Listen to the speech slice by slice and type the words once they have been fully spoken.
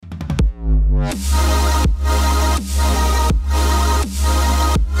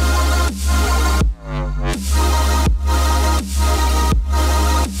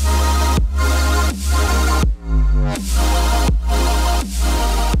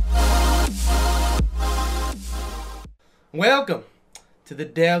Welcome to the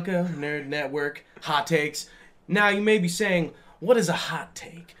Delco Nerd Network Hot Takes. Now you may be saying, what is a hot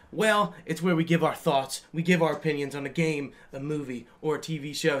take? Well, it's where we give our thoughts, we give our opinions on a game, a movie, or a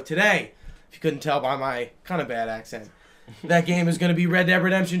TV show. Today, if you couldn't tell by my kind of bad accent, that game is going to be Red Dead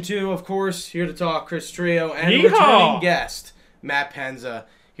Redemption 2, of course. Here to talk, Chris Trio, and Yeehaw! returning guest, Matt Penza,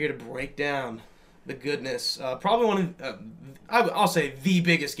 here to break down the goodness. Probably one of, I'll say, the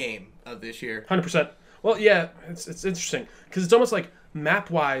biggest game of this year. 100%. Well, yeah, it's interesting because it's almost like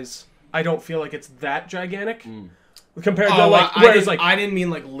map-wise, I don't feel like it's that gigantic compared to I didn't mean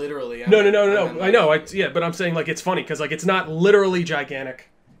like literally. No. I know. But I'm saying like it's funny because like it's not literally gigantic.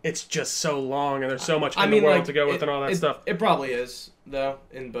 It's just so long and there's so much in the world to go with and all that stuff. It probably is though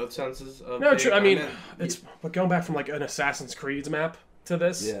in both senses. Of no, true. I mean, but going back from like an Assassin's Creed map to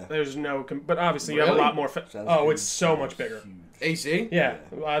this, there's no. But obviously you have a lot more. It's so much bigger. AC. Yeah,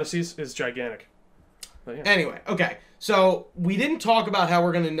 Odyssey's is gigantic. Yeah. Anyway, okay. So we didn't talk about how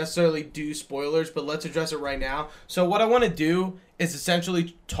we're going to necessarily do spoilers, but let's address it right now. So what I want to do is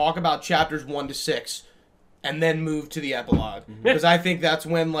essentially talk about chapters 1 to 6 and then move to the epilogue. Because I think that's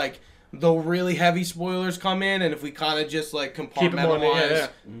when like the really heavy spoilers come in, and if we kind of just like compartmentalize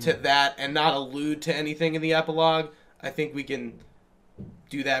to that and not allude to anything in the epilogue, I think we can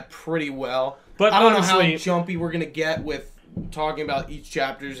do that pretty well. But I don't know how jumpy we're going to get with talking about each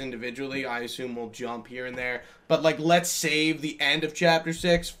chapters individually. I assume we'll jump here and there, but like let's save the end of chapter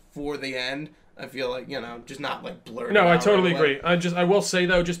 6 for the end. I feel like, just not like blur. No, I totally agree. I will say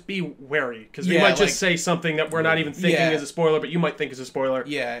though, just be wary because we might just say something that we're not even thinking is a spoiler, but you might think is a spoiler.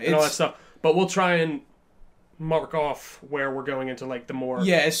 Yeah, and all that stuff. But we'll try and mark off where we're going into like the more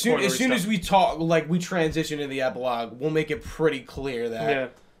as soon as we talk, like we transition to the epilogue, we'll make it pretty clear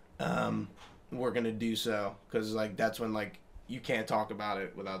that we're gonna do so, because like that's when like you can't talk about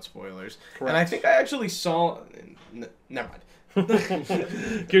it without spoilers. Correct. And I think I actually saw. Never mind.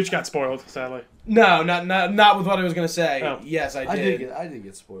 Gooch got spoiled, sadly. No, not with what I was gonna say. Oh. Yes, I did. I did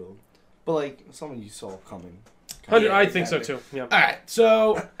get spoiled, but like something you saw coming. I think so too. Yeah. All right,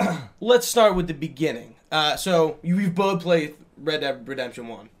 so let's start with the beginning. So we've both played Red Dead Redemption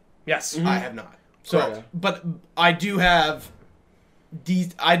 1. Yes. I have not. So, but I do have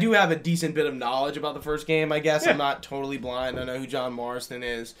a decent bit of knowledge about the first game, I guess. I'm not totally blind. I know who John Marston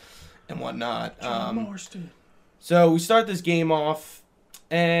is and whatnot. John Marston. So we start this game off,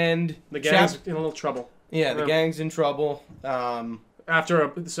 and the gang's in a little trouble. Yeah, the gang's in trouble. You know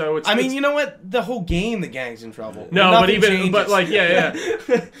what? The whole game, the gang's in trouble. No, they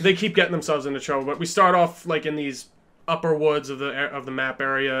keep getting themselves into trouble. But we start off like in these upper woods of the map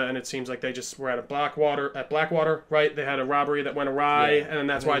area, and it seems like they just were at Blackwater, right? They had a robbery that went awry, and then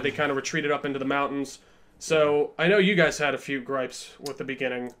that's why they kind of retreated up into the mountains. So I know you guys had a few gripes with the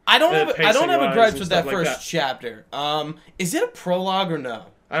beginning. I don't have a gripes with that first chapter. Is it a prologue or no?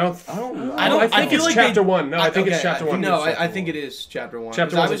 I think it's chapter 1. No, I think it's chapter 1. No, I think it is chapter 1.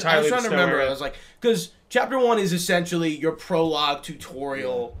 Chapter 1 is entirely I was trying to remember. I was like, because chapter 1 is essentially your prologue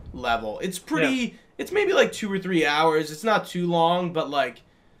tutorial level. It's pretty. Yeah. It's maybe like 2 or 3 hours. It's not too long, but like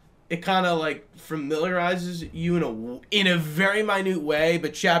it kind of like familiarizes you in a very minute way.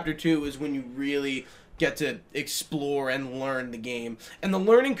 But chapter 2 is when you really get to explore and learn the game. And the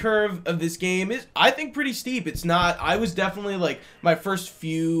learning curve of this game is, I think, pretty steep. It's not. I was definitely like my first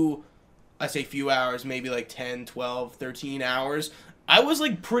few hours, maybe like 10, 12, 13 hours. I was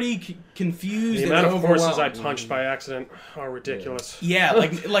like pretty confused. The amount of horses I punched by accident are ridiculous. Yeah,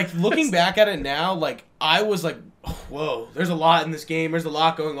 like looking back at it now, like I was like, whoa, there's a lot in this game. There's a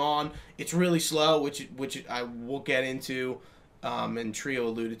lot going on. It's really slow, which I will get into, and Trio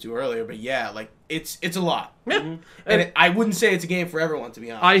alluded to earlier. But yeah, like it's a lot. Yeah. And I wouldn't say it's a game for everyone, to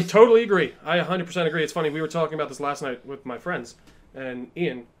be honest. I totally agree. I 100% agree. It's funny. We were talking about this last night with my friends, and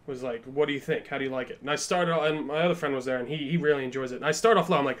Ian was like, what do you think? How do you like it? And I started, and my other friend was there, and he really enjoys it. And I start off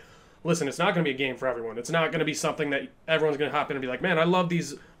low. I'm like, listen, it's not going to be a game for everyone. It's not going to be something that everyone's going to hop in and be like, man, I love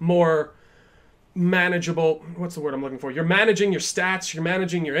these more manageable, what's the word I'm looking for? You're managing your stats, you're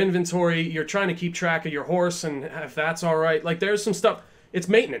managing your inventory, you're trying to keep track of your horse, and if that's all right. Like, there's some stuff. It's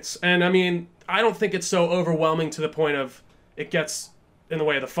maintenance. And, I mean, I don't think it's so overwhelming to the point of it gets in the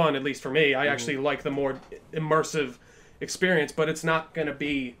way of the fun, at least for me. I actually like the more immersive experience, but it's not going to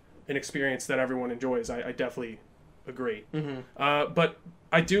be an experience that everyone enjoys. I definitely agree. But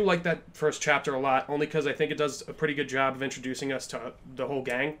I do like that first chapter a lot, only because I think it does a pretty good job of introducing us to the whole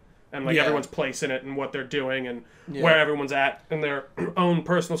gang. and like Yeah. everyone's place in it and what they're doing and Yeah. where everyone's at in their own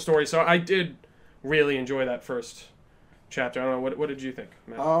personal story. So I did really enjoy that first chapter. I don't know, what did you think,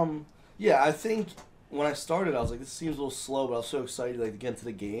 Matt? Yeah, I think when I started, I was like, this seems a little slow, but I was so excited like to get into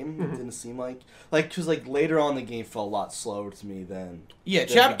the game. Mm-hmm. It didn't seem because like later on the game felt a lot slower to me than Yeah,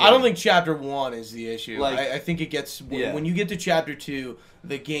 the I don't beginning. think chapter 1 is the issue. Like- I think it gets Yeah. when you get to chapter 2,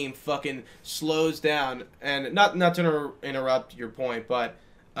 the game fucking slows down. And not to interrupt your point, but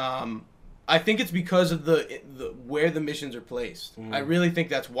I think it's because of the where the missions are placed. I really think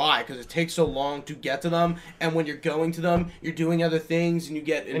that's why, because it takes so long to get to them, and when you're going to them, you're doing other things, and you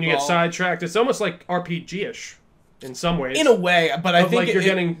get involved. And you get sidetracked. It's almost like RPG-ish in some ways. in a way, but I Of, think like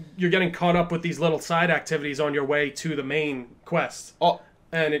you're getting caught up with these little side activities on your way to the main quest, all,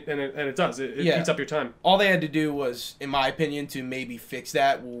 and it does it Yeah. eats up your time. all they had to do was, in my opinion, to maybe fix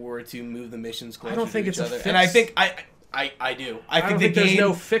that, or to move the missions closer. I don't think to it's each a other. fix. And I think I do. I I think don't the think game. there's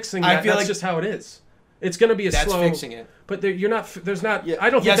no fixing I that. feel That's like just how it is. It's going to be a that's slow. fixing it. But you're not. There's not. Yeah. I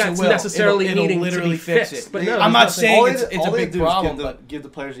don't think Yes, it that's will. necessarily It'll needing literally to be fix fixed. it. But no, I'm there's not nothing- saying All it's all a they big do is problem, give but give the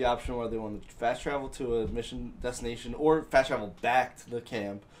players the option whether they want to fast travel to a mission destination or fast travel back to the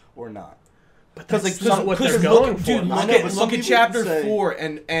camp or not. But 'Cause, that's like, not some- what 'cause they're look- going for. dude, I look know, but some at people chapter say- 4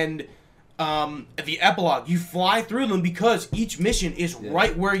 and the epilogue. You fly through them because each mission is Yeah.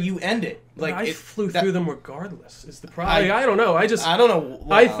 right where you end it. Like Like I it, flew that- through them regardless. Is the problem? I don't know. I I don't know.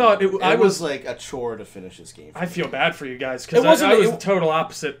 I thought it. I was. like a chore to finish this game. I feel bad for you guys because It wasn't- I was it- the total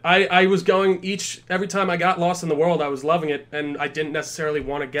opposite. I was going every time I got lost in the world, I was loving it, and I didn't necessarily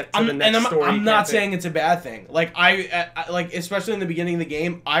want to get to the next story. I'm not campaign. saying it's a bad thing. Like I like, especially in the beginning of the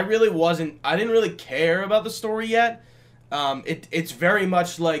game, I didn't really care about the story yet. It's very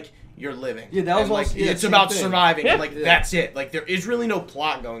much like you're living. Yeah, that was And, like, also- yeah, it's same about thing. surviving. Yeah. And, like Yeah. that's it. Like there is really no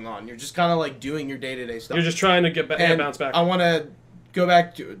plot going on. You're just kind of like doing your day-to-day stuff. You're just trying to get and bounce back. I want to go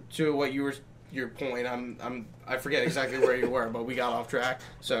back to what your point. I forget exactly where you were, but we got off track.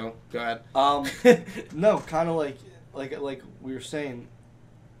 So go ahead. No, kind of like we were saying.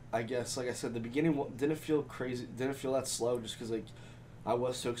 I guess, like I said, the beginning didn't feel crazy. Didn't feel that slow, just because like I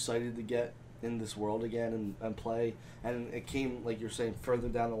was so excited to get in this world again and play, and it came like you're saying further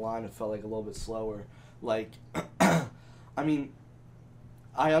down the line. It felt like a little bit slower. Like, I mean,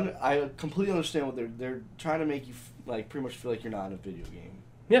 I completely understand what they're trying to make you like pretty much feel like you're not in a video game.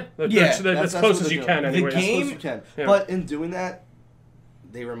 Yeah, Yeah, that's that's close what as they're you doing. can The anyway. game- As close as you can. Yeah. But in doing that,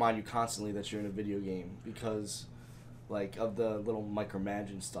 they remind you constantly that you're in a video game because, like, of the little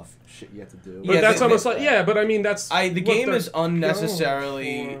micromanaging stuff shit you have to do. But Yeah, that's they- almost they- like but I mean that's The what game they're is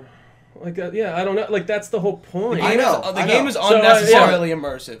unnecessarily. going for. Like that. Yeah, I don't know. Like that's the whole point. I know. The game is So, unnecessarily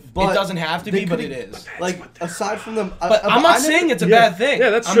immersive. But it doesn't have to they be, but could've- it is. Like, aside from them, But I'm not saying it's a Yeah. bad thing. Yeah,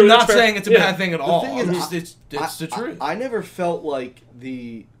 that's I'm true, not that's fair. saying it's a Yeah. bad thing at all. thing is, I'm just, it's the truth. I never felt like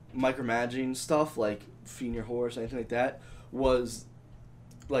the micromanaging stuff, like feeding your horse, anything like that, was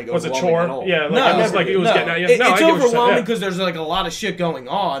like Was a overwhelming chore? at all. Yeah, like, No, it was like it was no. getting at you. It's No, I get what you're saying, overwhelming yeah. because there's like a lot of shit going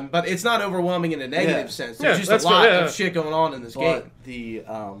on, but it's not overwhelming in a negative Yeah. sense. Yeah, There's just that's a lot fair, yeah. of shit going on in this But game. the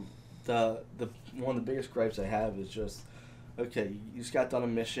one of the biggest gripes I have is just, okay, you just got done a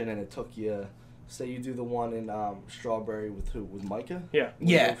mission and it took you, say you do the one in Strawberry with Micah? Yeah.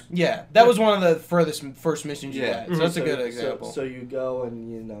 Yeah. That was one of the first missions you Yeah. had. So that's a So- good so- example. So you go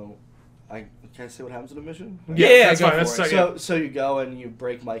and, can I say what happens in the mission? Yeah, that's go fine. for That's it. second. So you go and you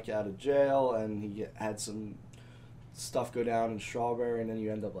break Mike out of jail, and he had some stuff go down in Strawberry, and then you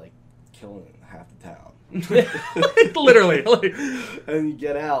end up like killing half the town. Literally. Like, And you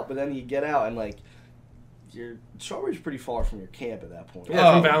get out, but then you get out and like Strawberry's pretty far from your camp at that point.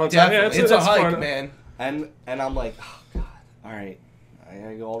 Yeah, from Valentine. Yeah, definitely. it's a fun. hike, man. And I'm like, oh god, all right, I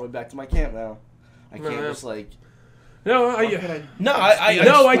gotta go all the way back to my camp now. I can't Man. just like. no, How could I No,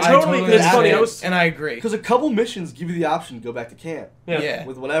 I totally- it's funny. understand. And I agree. Because a couple missions give you the option to go back to camp Yeah.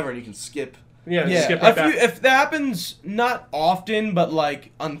 with whatever, and you can skip. Yeah, Yeah, skip right back. if that happens, not often, but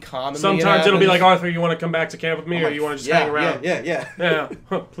like uncommonly. Sometimes it'll be like, happens. Arthur, you want to come back to camp with me, I'm or like, you want to just yeah, hang around? Yeah. Yeah,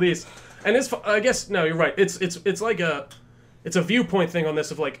 please. And I guess no, you're right. It's like it's a viewpoint thing on this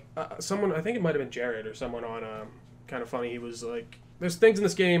of like someone. I think it might have been Jared or someone on Kind of Funny. He was like, "There's things in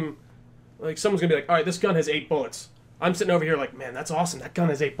this game, like someone's gonna be like, all right, this gun has 8 bullets." I'm sitting over here like, man, that's awesome. That gun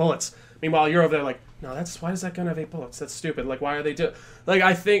has 8 bullets. Meanwhile, you're over there like, no, why does that gun have 8 bullets? That's stupid. Like, why are they like?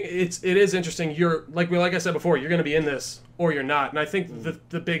 I think it is interesting. You're like I said before, you're gonna be in this or you're not. And I think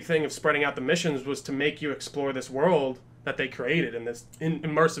the big thing of spreading out the missions was to make you explore this world that they created in this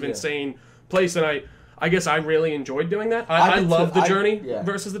immersive, insane place. And I guess I really enjoyed doing that. I did love too. the journey Yeah.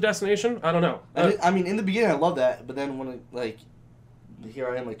 versus the destination. I don't know. I mean, in the beginning, I love that, but then when it, like, here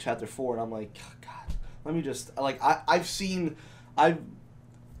I am, like chapter 4, and I'm like, oh, God, let me just like I've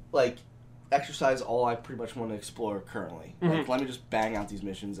like exercise all I pretty much want to explore currently. Like, let me just bang out these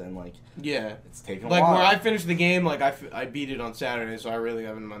missions and like Yeah. it's taking a Like while. where I finished the game, like I beat it on Saturday, so I really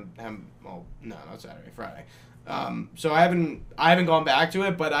haven't. Well, no, not Saturday, Friday. So I haven't gone back to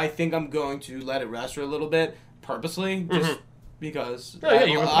it, but I think I'm going to let it rest for a little bit purposely, just because Oh, yeah,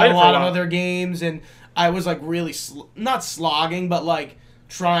 you I haven't have played a it for a lot of while. other games, and I was like really not slogging, but like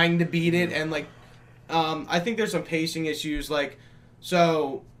trying to beat it, and like I think there's some pacing issues, like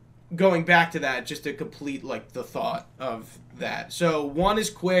so. Going back to that, just to complete like the thought of that. So 1 is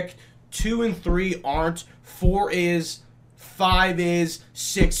quick, 2 and 3 aren't, 4 is, 5 is,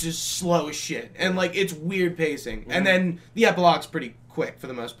 6 is slow as shit, and like it's weird pacing. And then the epilogue's pretty quick for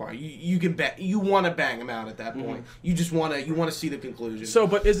the most part. You can bet you want to bang them out at that point. You just want to see the conclusion. So,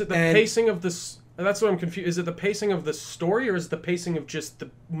 but is it the And- pacing of this? That's what I'm confused. Is it the pacing of the story, or is it the pacing of just the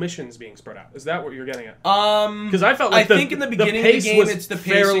missions being spread out? Is that what you're getting at? Because I felt like I think in the beginning of the pace game, was it's the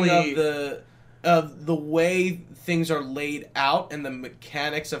pacing fairly- of the way things are laid out and the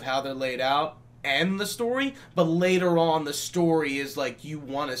mechanics of how they're laid out and the story. But later on, the story is like you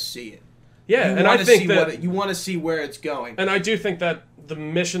want to see it. Yeah, You and I wanna think see that, you want to see where it's going. and I do think that the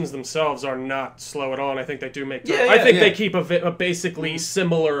missions themselves are not slow at all. And I think they do make. Yeah, I think yeah. they keep a basically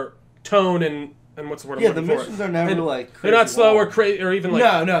similar tone and what's the word? I'm yeah, the looking for? missions are never And like They're not crazy slow or long. crazy or even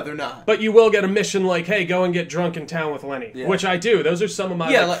like. No, they're not. But you will get a mission like, hey, go and get drunk in town with Lenny, Yeah. which I do. Those are some of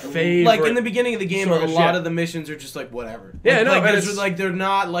my Yeah, favorite. like in the beginning of the game, sort a of lot shit. of the missions are just like whatever. Yeah, like, no, like, and there's, it's- like they're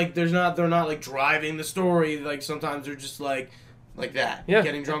not like driving the story. Like sometimes they're just like that, Yeah.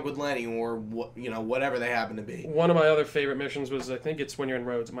 getting drunk with Lenny or whatever they happen to be. One of my other favorite missions was, I think it's when you're in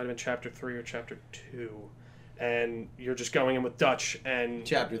Rhodes. It might have been Chapter 3 or Chapter 2. And you're just going in with Dutch and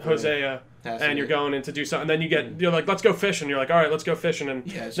Chapter 3. Hosea, Has to and you're be. going in to do something. And then you're like, let's go fishing. You're like, all right, let's go fishing. And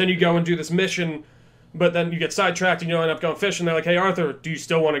Yeah, it's- then you go and do this mission, but then you get sidetracked and you end up going fishing. They're like, hey, Arthur, do you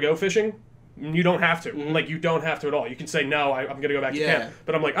still want to go fishing? And you don't have to. Like, you don't have to at all. You can say, no, I'm going to go back to Yeah. camp.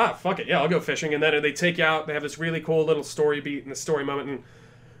 But I'm like, fuck it. Yeah, I'll go fishing. And then they take you out. They have this really cool little story beat and the story moment. And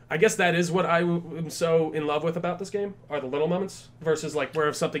I guess that is what I am so in love with about this game, are the little moments, versus like where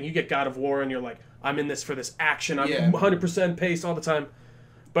if something you get God of War and you're like, I'm in this for this action, I'm Yeah. 100% paced all the time.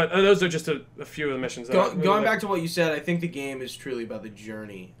 But those are just a few of the missions. That I really Going like. back to what you said, I think the game is truly about the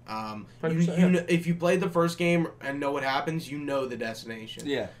journey. 100%, You know, if you played the first game and know what happens, you know the destination.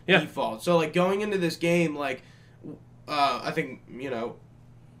 Yeah. Yeah. Default. So like going into this game, like I think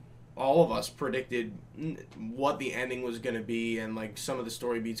all of us predicted what the ending was going to be and like some of the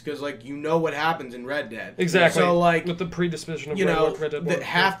story beats because like what happens in Red Dead. Exactly. So like with the predisposition of Red Dead 1.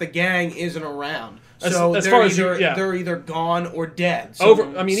 half the gang isn't around. As- So as they're far as either, you- yeah. they're either gone or dead. So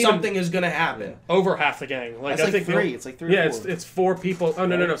Even- something is going to happen. Over half the gang. Like That's I like think three. It's like three. Yeah, or four. it's 4 people. Oh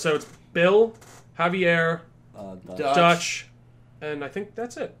no. Right. So it's Bill, Javier, Dutch. Dutch, and I think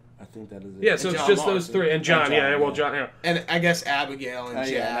that's it. I think that is it. Yeah, so And it's John just those Marsden. 3 and John. John, Yeah, well yeah. John. Yeah. And I guess Abigail and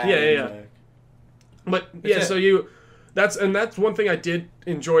Jack. Yeah. But yeah, it. so that's one thing I did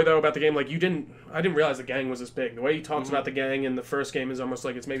enjoy though about the game. Like I didn't realize the gang was this big. The way he talks about the gang in the first game is almost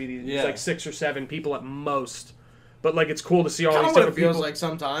like it's maybe Yeah. like 6 or 7 people at most. But like it's cool to see all Kind these of what it different feels people. like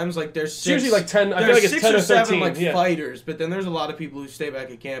sometimes. Like there's It's usually like 10. I feel there's like it's 6 10 or or 7 13. like Yeah. fighters, but then there's a lot of people who stay back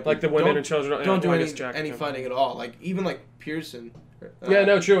at camp. Like the and women don't- and children. don't do I any guess Jack, yeah. fighting at all. Like even like Pearson. Yeah,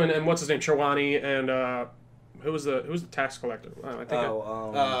 no, true. And what's his name? Chawani and who was the tax collector? I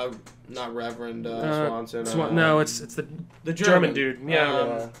think. Not Reverend Swanson. Swanson. No, it's the the German dude.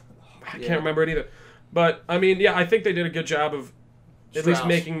 Yeah, I can't remember it either. But I mean, yeah, I think they did a good job of at least Strauss.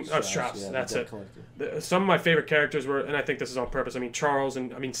 making Strauss. yeah, That's the it. collector. Some of my favorite characters were, and I think this is on purpose. I mean, Charles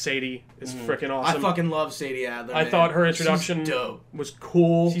and Sadie is freaking I awesome. fucking love Sadie Adler. I man. thought her introduction She's dope. was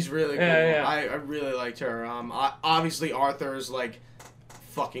cool. She's really cool. Yeah. I really liked her. Obviously Arthur's like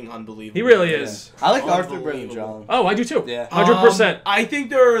fucking unbelievable. He really is. I like Arthur better than Unbelievable. John. Oh, I do too. Yeah. 100%. I think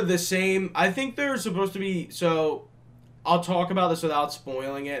they're the same. I think they're supposed to be. So, I'll talk about this without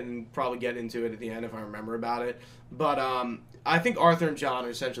spoiling it, and probably get into it at the end if I remember about it. But I think Arthur and John are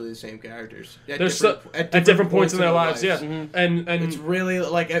essentially the same characters They're at different points in their lives. Yeah, Mm-hmm. and It's really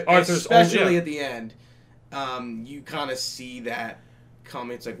like Arthur's especially yeah. at the end. You kind of see that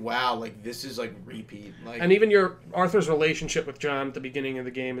come. It's like wow, like this is like repeat. Like And even Arthur's relationship with John at the beginning of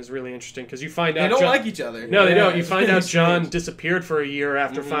the game is really interesting because you find out they don't John, like each other. No, they Yeah, don't. You it's find really out John strange. disappeared for a year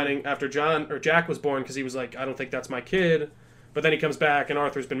after after John or Jack was born because he was like, I don't think that's my kid. But then he comes back and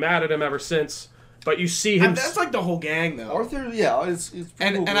Arthur's been mad at him ever since. But you see him. And that's like the whole gang though. Arthur, yeah, it's pretty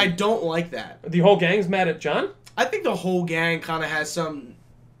cool. and I don't like that. The whole gang's mad at John. I think the whole gang kind of has some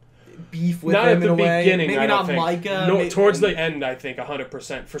beef with Not him at the in a way. beginning. Maybe I don't not think. Micah. No, maybe- towards the end, I think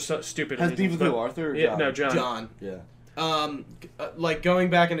 100% for stupid has reasons. beef with but- who? Arthur or Yeah, John? no, John. John. Yeah. Like going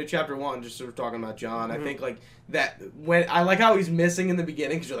back into chapter 1, just sort of talking about John, I think like that when I like how he's missing in the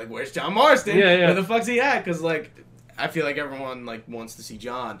beginning because you're like, where's John Marston? Yeah. Where the fuck's he at? Because like I feel like everyone like wants to see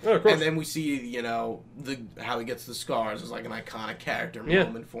John, Oh, of course. and then we see how he gets the scars as like an iconic character Yeah.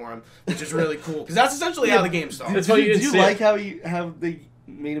 moment for him, which is really cool because that's essentially how the game starts. That's why you Do didn't you see like it. how they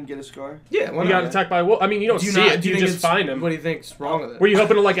made him get a scar? Yeah, why He not? got attacked by a wolf. I mean, you don't Do you see not- it. do You think just it's- find him. What do you think's wrong with it? Were you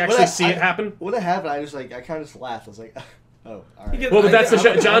hoping to like actually Well, see it happen? When it happened, I kind of just laughed. I was like, oh, all right. get- Well, but I- that's the I-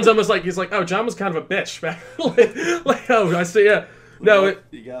 show. John's almost like he's like, oh, John was kind of a bitch back. like, oh, I see. Yeah, no,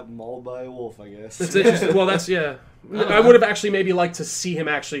 You got mauled by a wolf, I guess. it's interesting. Well, that's yeah. I would have actually maybe liked to see him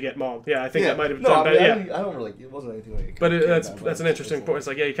actually get mauled. Yeah, I think that might have done better. Yeah, I don't really. It wasn't anything like. but that's an interesting point. It's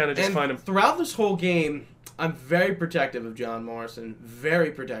like yeah, you kind of just And find him. throughout this whole game, I'm very protective of John Morrison,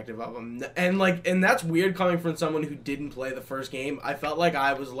 very protective of him, and that's weird coming from someone who didn't play the first game. I felt like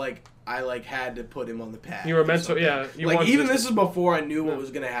I had to put him on the path. You were or meant to, something. yeah. You Like wanted even to- this is before I knew what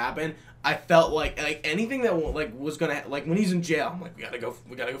was gonna happen. I felt like anything that was gonna like when he's in jail. I'm like we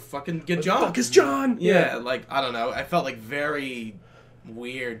gotta go fucking get John. Fuck is John? Yeah, like I don't know. I felt like very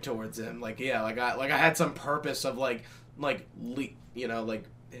weird towards him. Like I had some purpose of like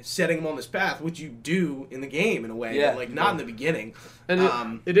setting him on this path, which you do in the game in a way, Yeah, but like not in the beginning.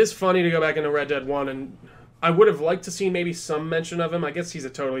 And it is funny to go back into Red Dead 1, and I would have liked to see maybe some mention of him. I guess he's a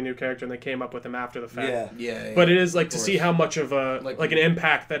totally new character, and they came up with him after the fact. Yeah. Yeah, But it is like to course. see how much of a like an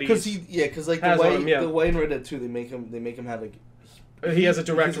impact that Because he's because like has on him, yeah. the way in Red Dead 2 they make him have like he has a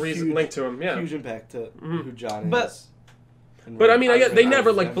direct huge- reason link to him. Yeah. huge impact to who John But- is. And But I Red- mean, I get they Red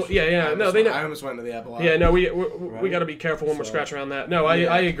never Dead like Redemption. I almost went to the epilogue. Yeah, no, we Right. got to be careful when we're So- scratching around that. No,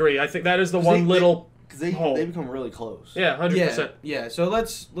 Yeah. I agree. I think that is the 'Cause one they- little because they hole. become really close. Yeah, 100%. Yeah. So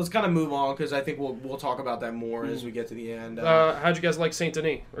let's kind of move on because I think we'll talk about that more as we get to the end. How'd you guys like Saint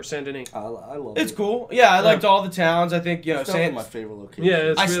Denis or Saint Denis? I love It's it. cool. Yeah, I liked all the towns. I think It's definitely my San. favorite location. Yeah,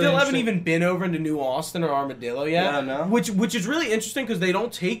 it's I really still haven't interesting. even been over into New Austin or Armadillo yet. Yeah, no? Which is really interesting because they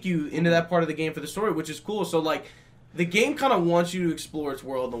don't take you into that part of the game for the story, which is cool. So like, the game kind of wants you to explore its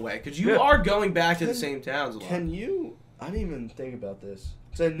world in a way because you Yeah. are going back to the same towns a lot. Can you? I didn't even think about this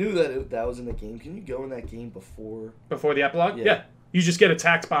because I knew that was in the game. Can you go in that game before? Before the epilogue? Yeah. Yeah. You just get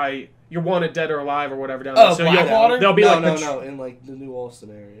attacked by you're wanted dead or alive or whatever down there. Oh, So Blackwater? they'll be no, like no, the no, in like the New Austin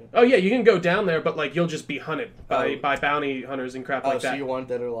area. Oh yeah, you can go down there, but like you'll just be hunted by, Oh. by bounty hunters and crap Oh, like so that. you want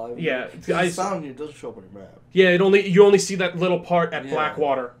dead or alive? Yeah, Because the sound here doesn't show up on your map. Yeah, you only see that little part at Yeah.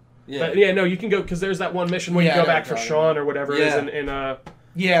 Blackwater. Yeah. But, yeah, no, you can go because there's that one mission where Yeah, I you go know back what for you're Sean talking or whatever Yeah. it is in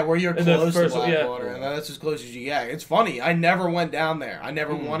Yeah, where you're And the close to first one, yeah. Blackwater, and that's as close as you get. It's funny. I never went down there. I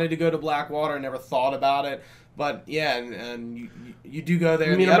never wanted to go to Blackwater. I never thought about it. But yeah, and you do go there.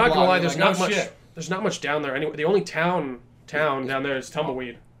 I in mean, the I'm not gonna epilogue, lie. and There's you're not like, much. "Oh, shit." There's not much down there anyway. The only town down there is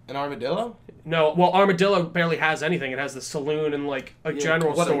Tumbleweed. An armadillo? No, well, Armadillo barely has anything. It has the saloon and like a Yeah,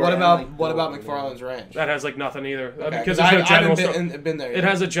 general What, store. what about like, what about the- McFarlane's Ranch? That has like nothing either Okay, because there's no I general haven't store. been there. Yet. It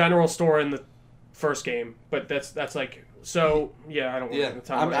has a general store in the first game, but that's like so. Yeah, I don't want Yeah, to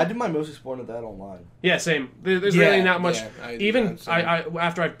time. I did my most exploring of that online. Yeah, same. There's Yeah, really not much. yeah, I- Even I'm same. I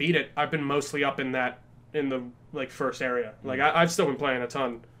after I've beat it, I've been mostly up in the like first area. Like I've still been playing a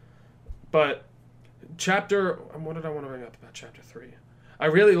ton, but chapter. What did I want to bring up about chapter 3? I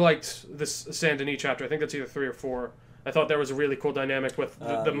really liked this Saint Denis chapter. I think that's either 3 or 4. I thought there was a really cool dynamic with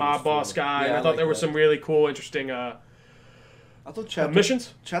the it mob was boss 4. guy. Yeah, and I I thought like there were that. some really cool, interesting I thought chapter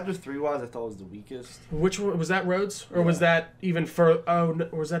missions. Chapter 3 wise, I thought was the weakest. Which one was that? Rhodes, or Yeah. was that even further? Oh, no,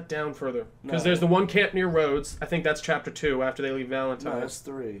 or was that down further? Because No. there's the one camp near Rhodes. I think that's chapter 2 after they leave Valentine. No, that's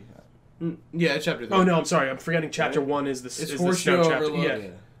 3. Yeah, it's chapter 3. Oh no, I'm sorry. I'm forgetting. Chapter Right? 1 is the It's is the Horseshoe snow chapter. Overlook. Yeah. Yeah,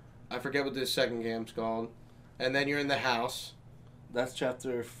 I forget what this second game's called. And then you're in the house. that's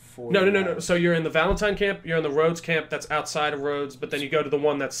chapter 4. No. So you're in the Valentine camp. You're in the Rhodes camp. That's outside of Rhodes. But then you go to the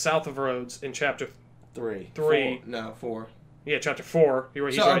one that's south of Rhodes in chapter 3. 3. No, 4. Yeah, chapter 4.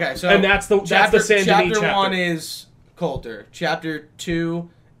 He's So, right. okay, so and that's the Saint Denis chapter 1 is Coulter. Chapter 2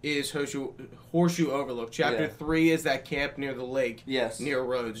 is Horseshoe Overlook. Chapter Yeah. 3 is that camp near the lake. Yes. Near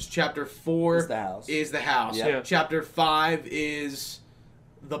Rhodes. Chapter 4 It's the house. is the house. Yeah. Yeah. Chapter 5 is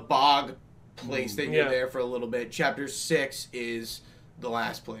the bog place that you're Yeah. there for a little bit. Chapter 6 is the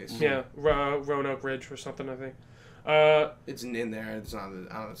last place. Yeah, Roanoke Ridge or something. I think. It's in there. It's not.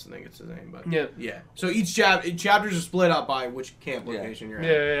 I don't think it's the name, but Yeah. yeah. So each chapters are split up by which camp Yeah. location you're Yeah,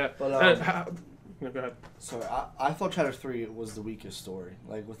 at. yeah. But, No, go ahead. Sorry, I thought chapter 3 was the weakest story.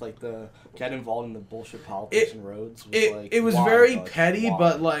 Like, with, like, the getting involved in the bullshit politics and roads. It was why, very Dutch? petty, Why?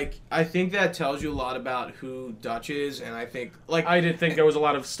 but like I think that tells you a lot about who Dutch is, and I think like I did think there was a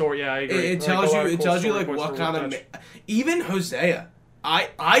lot of story. Yeah, I agree. it Like, tells a lot you of it cool tells you story like points what for kind of Dutch. even Hosea.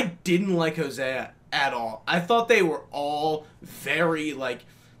 I didn't like Hosea at all. I thought they were all very like,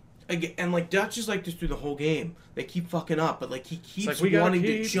 and like Dutch is like this through the whole game. They keep fucking up, but like he keeps like, wanting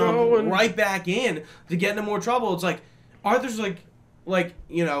to jump going. right back in to get into more trouble. It's like Arthur's like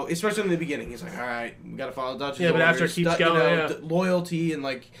you know, especially in the beginning, he's like, all right, we gotta follow Dutch's Yeah, but after orders. it keeps going, you know, yeah. loyalty and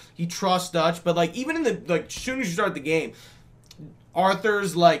like he trusts Dutch, but like even in the like as soon as you start the game,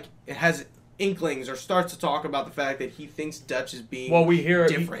 Arthur's like it has inklings or starts to talk about the fact that he thinks Dutch is being Well, we hear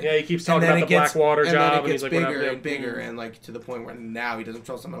different. he keeps And talking then about it the gets- Blackwater and job, then and it he's gets like, bigger whatever. and bigger, and like to the point where now he doesn't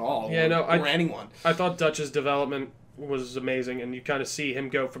trust him at all. Yeah, no, or anyone. I thought Dutch's development was amazing, and you kind of see him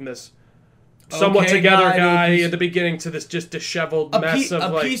go from this somewhat Okay together guy guy to a piece- at the beginning to this just disheveled mess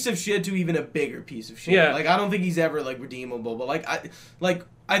of like. piece of shit to even a bigger piece of shit. Yeah. Like I don't think he's ever like redeemable, but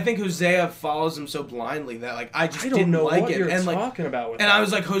I think Hosea follows him so blindly that like I just I don't didn't know like what it. you're And like talking about with and that. I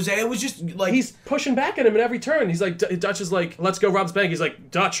was like Hosea was just like He's pushing back at him at every turn. He's like, Dutch is like, let's go rob this bank. He's like,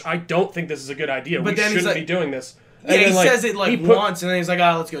 Dutch, I don't think this is a good idea. But We then he's shouldn't like- be doing this. yeah, And he then, says it like he put- once, and then he's like,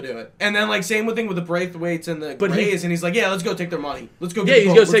 "Ah, let's go do it." And then like same thing with the Braithwaites and the But he- Grays, and he's like, "Yeah, let's go take their money. Let's go." Yeah, get he's the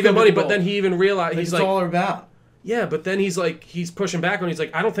going gold. to take Let's the go money, get but then he even realized, Like, he's it's like, all about. yeah, but then he's like, he's pushing back and he's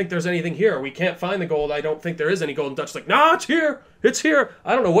like, I don't think there's anything here. We can't find the gold. I don't think there is any gold. And Dutch's like, nah, it's here. It's here.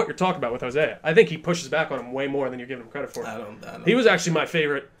 I don't know what you're talking about with Hosea. I think he pushes back on him way more than you're giving him credit for. I don't. He was actually my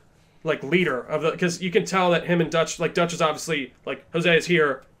favorite, like, leader of the, because you can tell that him and Dutch, like, Dutch is obviously, like, Hosea is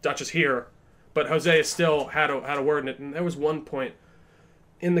here, Dutch is here, but Hosea still had a word in it. And there was one point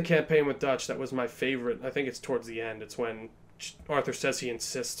in the campaign with Dutch that was my favorite. I think it's towards the end. It's when Arthur says he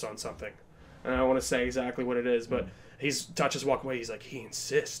insists on something. And I don't want to say exactly what it is, but Dutch is walking away. He's like, he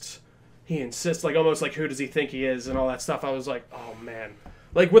insists, like almost like who does he think he is and all that stuff. I was like, oh man,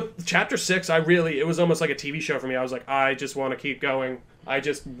 like with chapter 6, it was almost like a TV show for me. I was like, I just want to keep going. I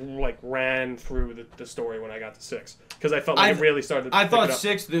just like ran through the story when I got to 6 because I felt like it really started. I pick thought it up.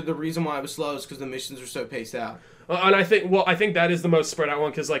 6. The reason why it was slow is because the missions were so paced out. And I think that is the most spread out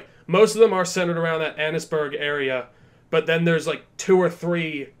one because like most of them are centered around that Annisburg area, but then there's like 2 or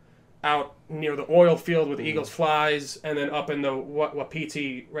 3 out near the oil field with Eagles Flies, and then up in the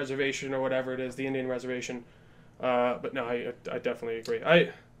Wapiti reservation or whatever it is, the Indian reservation. But no, I definitely agree.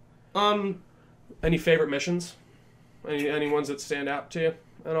 Any favorite missions? Any ones that stand out to you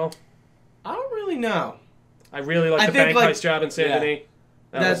at all? I don't really know. I really like the bank heist job in Saint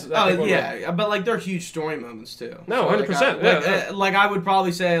Denis. But like they're huge story moments too. No, 100%. Like, like I would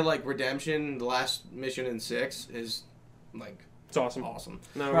probably say like Redemption, the last mission in 6 is like it's awesome.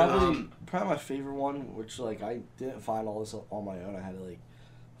 No, Probably my favorite one, which like I didn't find all this on my own. I had to like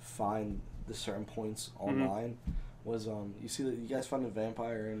find the certain points online. Was you see that you guys found a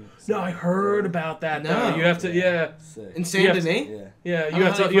vampire in? No, I heard about that. No. though. You have to Sick. in Saint Denis. Yeah. Yeah, I you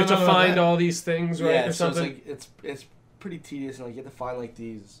have don't to know you have to about find that. all these things, right, Yeah, or so something. it's pretty tedious, and like you have to find like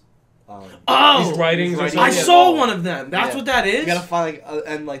these. Oh, These writings or these something. I yeah. saw one of them. That's Yeah. what that is. You gotta find like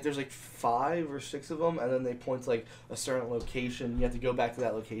and like there's like 5 or 6 of them, and then they point to like a certain location. You have to go back to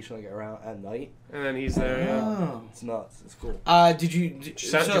that location like around at night. And then he's there. Yeah. Oh. It's nuts. It's cool. Did you? Did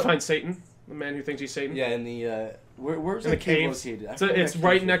you find Satan, the man who thinks he's Satan? Yeah, in the where's In the the caves. located? I So forget it's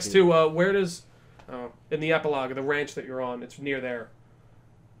where right cave's next located. to where does in the epilogue, the ranch that you're on. It's near there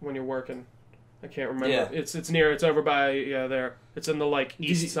when you're working. I can't remember. Yeah. It's over by there. It's in the like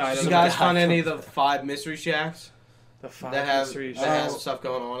east side Did of you the guys find any of the 5 mystery shacks the five that have mysteries. stuff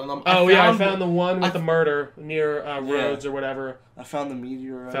going on in them? I found the one with I- the murder near Rhodes or whatever. I found the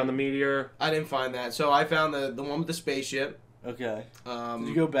meteor. Found the meteor. I didn't find that. So I found the one with the spaceship. Okay. Did you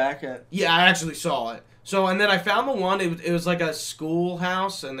You go back at? Yeah, I actually saw it. So and then I found the one. It was like a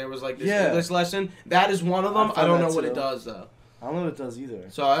schoolhouse, and there was like this English lesson. That is one of them. I I don't found know that what too. it does though. I don't know what it does either.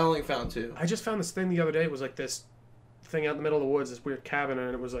 So I only found 2. I just found this thing the other day. It was like this thing out in the middle of the woods, this weird cabin,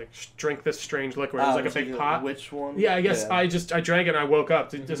 and it was like drink this strange liquid. It was like a big pot. Which one? Yeah, I guess I drank it and I woke up.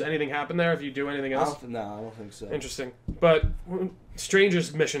 Does anything happen there if you do anything else? I don't think so. Interesting. But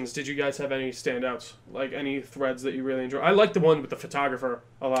Strangers missions, did you guys have any standouts? Like any threads that you really enjoy? I like the one with the photographer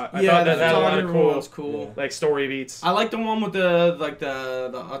a lot. I thought that had a lot of cool. like story beats. I like the one with the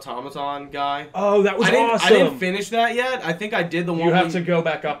automaton guy. Oh, that was awesome. I didn't finish that yet. I think I did the one. You have to go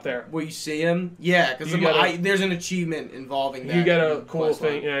back up there. where you see him. Yeah, because there's an achievement involving that. You get a cool quest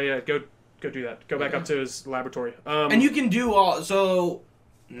line. thing. Yeah. Go do that. Go back up to his laboratory. And you can do all. So,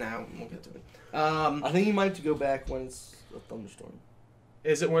 no, we'll get to it. I think you might have to go back when it's a thunderstorm.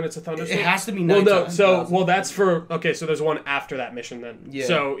 Is it when it's a thunderstorm? It has to be Well, nighttime. no. That's for okay. So there's one after that mission then. Yeah.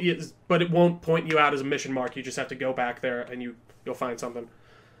 So, but it won't point you out as a mission mark. You just have to go back there and you'll find something.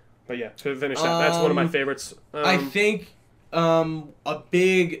 But yeah, to finish that, that's one of my favorites. I think a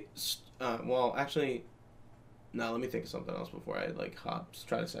big. Well, actually, No, let me think of something else before I like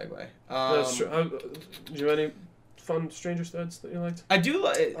try to segue. That's true. Do you have any fun Stranger Threads that you liked? I do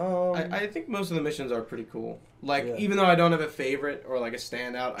like. I think most of the missions are pretty cool. Like, Yeah. even though I don't have a favorite or like a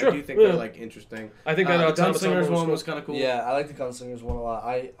standout, Sure, I do think yeah. they're like interesting. I think that the Automaton Gunslingers was one cool. was kind of cool. Yeah, I like the Gunslingers one a lot.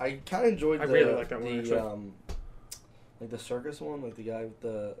 I kind of enjoyed I the really like that one, actually. like the circus one, like the guy with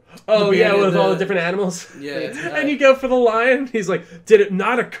the Oh The yeah, beginning with of all the- the different animals. Yeah. And you go for the lion. He's like, "Did it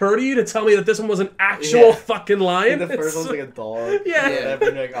not occur to you to tell me that this one was an actual Yeah. fucking I lion?" think the first It's one's so- like a dog. Yeah. And whatever,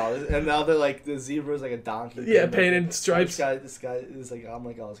 and, like, oh, and now they're like the zebra's like a donkey. Yeah, And, like, painted stripes. This guy is like, I'm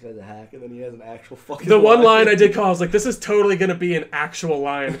like, oh, this guy's a hack, and then he has an actual fucking. The one line lion. I did call, I was like, "This is totally gonna be an actual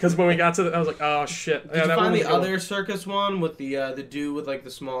lion." Because when we got to, I was like, "Oh shit!" Did you that one find was the cool. other circus one with the dude with like the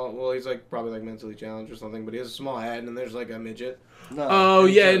small? Well, he's like probably like mentally challenged or something, but he has a small head, and there's like a midget. No. Oh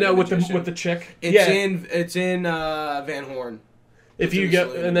He's yeah, like no, a with magician. the chick. It's yeah. in Van Horn. If It's you in the get,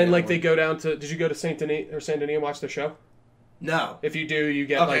 saloon and then in like Van they Horn. go down to, did you go to Saint Denis and watch the show? No. If you do, you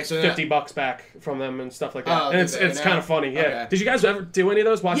get Okay, like so $50 back from them and stuff like that. Oh, and it's okay, kind of funny. Yeah. Okay. Did you guys ever do any of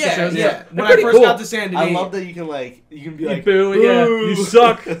those? Watch the Yeah, shows? yeah. They're When I pretty first cool. got to San Denis, I love that you can be You like, boo, yeah, "Boo." you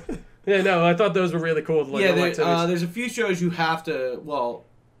suck. Yeah, no, I thought those were really cool. Like, yeah, little activities. there's a few shows you have to. Well,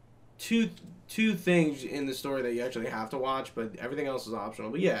 two things in the story that you actually have to watch, but everything else is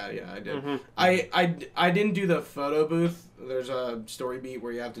optional. But yeah, I did. Mhm. I didn't do the photo booth. There's a story beat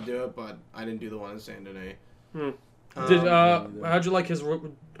where you have to do it, but I didn't do the one in Saint Denis. Hmm. Um, How'd you like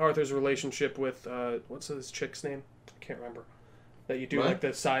Arthur's relationship with what's this chick's name? I can't remember. That you do What? like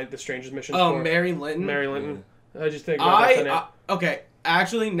the Strangers mission. oh, for Mary Linton. Mary Linton. I just think about that name. Okay.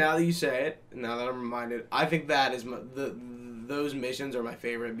 Actually, now that you say it, now that I'm reminded, I think that is those missions are my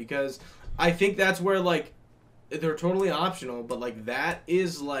favorite because I think that's where like they're totally optional, but like that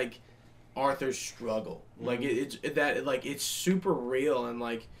is like Arthur's struggle. Like it's super real and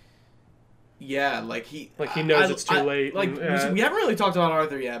like yeah, like he knows it's too late. Like and, yeah. we haven't really talked about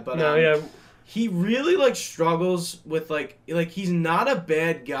Arthur yet, but No, yeah. he really like struggles with like he's not a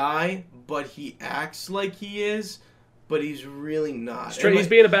bad guy, but he acts like he is, but he's really not. Straight, And, he's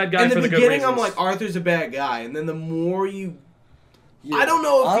being a bad guy in for the the good beginning, reasons. I'm like Arthur's a bad guy, and then the more you, Yeah. I don't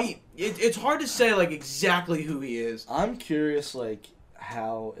know if I'm- it's hard to say like exactly who he is. I'm curious, like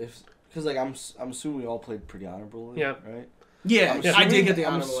how because like I'm assuming we all played pretty honorably. Yeah. Right. Yeah, I'm I did get the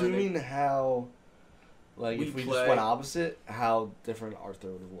I'm honorable ending. assuming how, like, We if we play- just went opposite, how different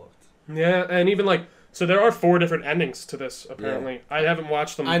Arthur would have looked. Yeah, and even like, so there are 4 different endings to this. Apparently, I haven't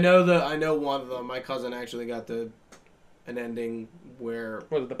watched them. I know one of them. My cousin actually got an ending where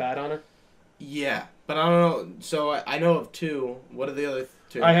Was it the Bad Honor? yeah, but I don't know. So I know of 2. What are the other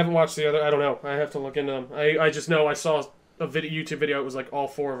 2? I haven't watched the other. I don't know. I have to look into them. I just know I saw a YouTube video. It was like all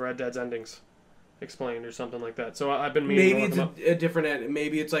 4 of Red Dead's endings explained or something like that. So I've been meaning Maybe to it's look them up. a different end.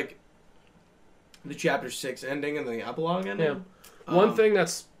 Maybe it's like the chapter 6 ending and the epilogue ending. Yeah. One thing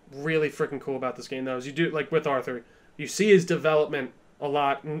that's really freaking cool about this game, though, is you do, like with Arthur, you see his development a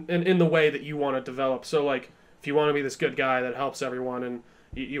lot in the way that you want to develop. So, like, if you want to be this good guy that helps everyone, and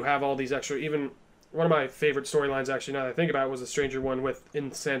you have all these extra, even one of my favorite storylines, actually, now that I think about it, was the Stranger one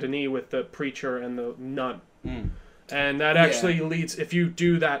in Saint Denis with the preacher and the nun. And that actually leads, if you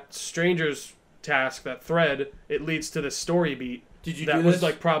do that Stranger's task, that thread, it leads to the story beat. Did you That do was this?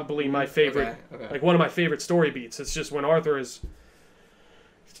 like probably my favorite, Okay. like one of my favorite story beats. It's just when Arthur is.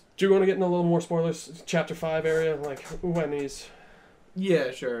 Do you want to get into a little more spoilers? Chapter 5 area, like when he's.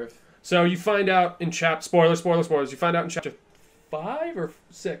 Yeah, sure. So you find out in spoilers. You find out in chapter 5 or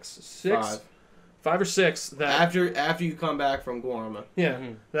 6, 5 or 6 that After you come back from Guarma. yeah,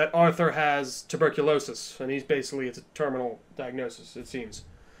 that Arthur has tuberculosis, and it's a terminal diagnosis, it seems.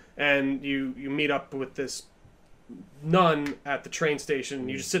 And you meet up with this nun at the train station.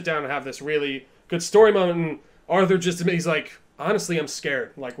 You just sit down and have this really good story moment, and Arthur he's like, honestly, I'm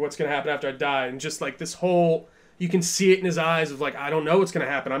scared. Like, what's going to happen after I die? And just like this whole, you can see it in his eyes of like, I don't know what's going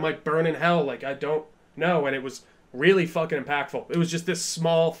to happen. I might burn in hell. Like, I don't know. And it was really fucking impactful. It was just this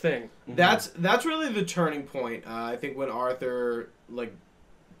small thing. That's really the turning point. I think when Arthur like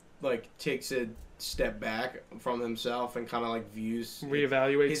takes a step back from himself and kind of like views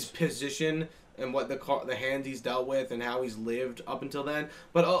Reevaluates. his position and what the hands he's dealt with and how he's lived up until then.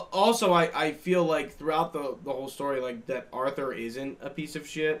 But also, I feel like throughout the whole story, like that Arthur isn't a piece of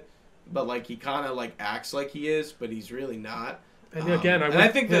shit, but like he kind of like acts like he is, but he's really not. And again, I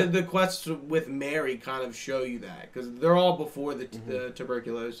think the quests with Mary kind of show you that because they're all before the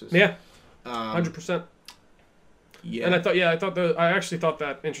tuberculosis. Yeah, 100%. 100%. Yeah, And I actually thought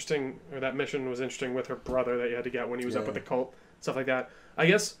that mission was interesting with her brother that you had to get when he was up with the cult, stuff like that. I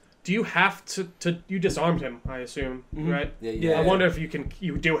guess do you have to you disarmed him? I assume, right? Yeah. I wonder if you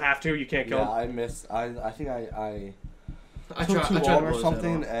do have to. You can't kill him. I missed. I think I I took tried too to long blow or his head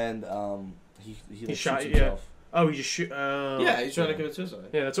something, off. and he like, shot shoots you, yeah. himself. Oh, he just shoot. Yeah, he's trying to commit suicide.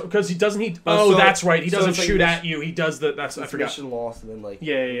 Yeah, that's because he doesn't. so- That's right. He so doesn't it's like shoot this- at you. He does the. That's I It's forgot. mission lost, and then like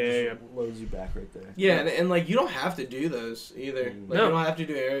Yeah. loads you back right there. Yeah, and like you don't have to do those either. Like No. you don't have to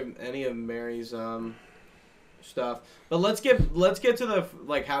do any of Mary's stuff. But let's get to the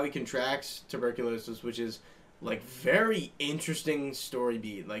like how he contracts tuberculosis, which is like very interesting story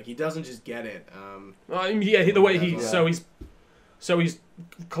beat. Like he doesn't just get it. The way he Yeah. so he's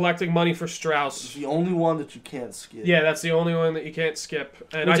collecting money for Strauss. It's the only one that you can't skip. Yeah, that's the only one that you can't skip,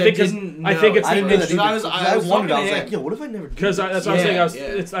 and Which I think didn't I think know. it's I the didn't know that Because either. I was I wondered. talking I was to like, him. yo, what if I never do because this? that's what I was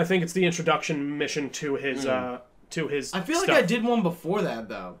saying. Yeah. I think it's the introduction mission to his I feel like stuff. I did one before that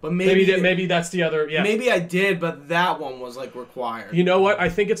though, but maybe Maybe that's the other. Yeah. maybe I did, but that one was like required. You know what? I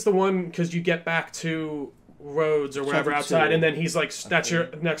think it's the one because you get back to Rhodes or wherever Chapter outside, 2. and then he's like, "That's your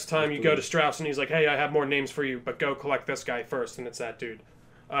next time you go to Strauss," and he's like, "Hey, I have more names for you, but go collect this guy first," and it's that dude.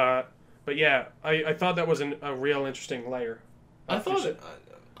 But yeah, I thought that was a real interesting layer. I thought it.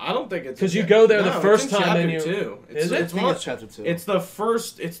 I don't think it's 'Cause you go there the No, first it's in time and chapter you- two. Is it? I think it's chapter 2. It's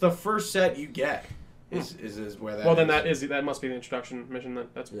the first set you get. Is where that. Well, then that must be the introduction mission.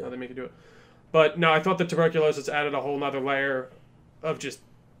 That's how they make you do it. But no, I thought the tuberculosis added a whole nother layer of just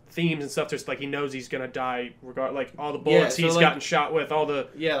themes and stuff. Just like he knows he's gonna die, like all the bullets so he's like- gotten shot with, all the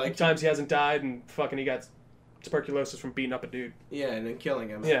like times he hasn't died, and fucking he got tuberculosis from beating up a dude. yeah, and then killing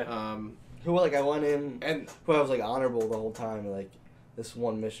him. Yeah. Who like I went in And who I was like honorable the whole time. And, like this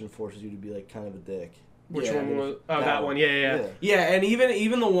one mission forces you to be like kind of a dick. Which Yeah, one was? Oh, that one. Yeah. yeah, and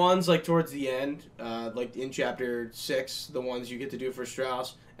even the ones like towards the end, like in chapter 6, the ones you get to do for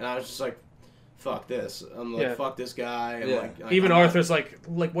Strauss, and I was just like, fuck this. I'm like, Yeah. fuck this guy. And Yeah. like Even I'm not- Arthur's like,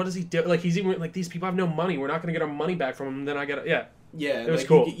 what does he do? Like he's even like, these people have no money. We're not gonna get our money back from them. Then I get it. Yeah. Yeah, It was like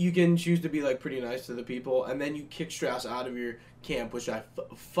cool. You can choose to be like pretty nice to the people, and then you kick Strauss out of your camp, which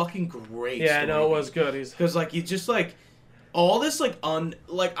fucking great. Yeah, no, it was good. He's because like you just like all this like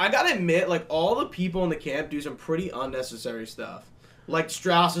like I gotta admit like all the people in the camp do some pretty unnecessary stuff. Like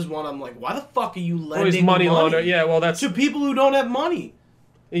Strauss is one. I'm like, why the fuck are you lending he's money laundering. Yeah, well, that's to people who don't have money?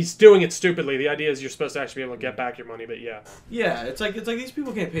 he's doing it stupidly. The idea is you're supposed to actually be able to get back your money, but yeah. Yeah, it's like these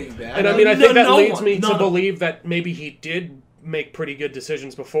people can't pay you back. And I mean, I think that leads me to believe that maybe he did make pretty good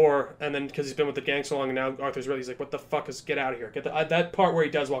decisions before, and then because he's been with the gang so long, and now Arthur's ready. He's like, "What the fuck is? Get out of here!" Get that part where he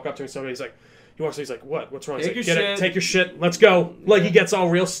does walk up to him. Somebody, he's like, he walks. He's like, "What? What's wrong?" He's Take like, your "Get shit." it. Take your shit. Let's go." Like he gets all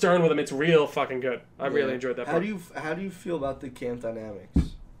real stern with him. It's real fucking good. I really enjoyed that How part. do you feel about the camp dynamics?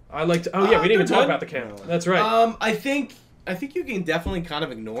 I liked. Oh yeah, we didn't even they're talk good. about the camp. No. That's right. I think you can definitely kind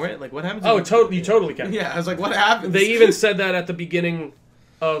of ignore it. Like what happens? Oh, totally. You totally can. Yeah, I was like, what happens? They even said that at the beginning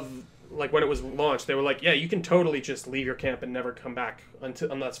of like when it was launched. They were like, "Yeah, you can totally just leave your camp and never come back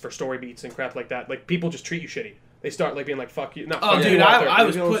unless for story beats and crap like that." Like people just treat you shitty. They start like being like, "Fuck you." No, Oh, fuck dude, you, Arthur.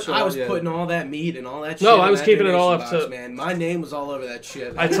 I was Yeah. putting all that meat and all that shit. No, in I was that keeping it all donation up box, to- man. My name was all over that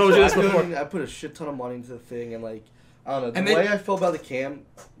shit. I told you this I before. put a shit ton of money into the thing, and like I don't know. And The then- way I feel about the camp,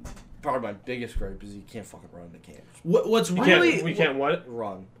 probably my biggest gripe is you can't fucking run the camp. What's We really can't what?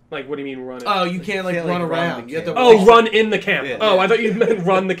 Run. Like, what do you mean run it? Oh, you can't like can't, run like, run around. the You have to. camp. Oh, run in the camp. Yeah. Oh, I thought you meant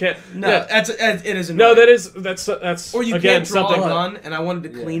run the camp. No, Yeah. it is. No, annoying. that's Or you again can't draw something. a gun, and I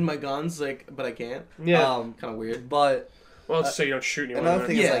wanted to Yeah. clean my guns, like, but I can't. Yeah. Kind of weird. But Well, it's so you don't shoot anyone. another right?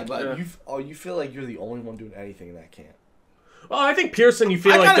 thing Yeah, is like, but- you feel like you're the only one doing anything in that camp. Well, I think Pearson, you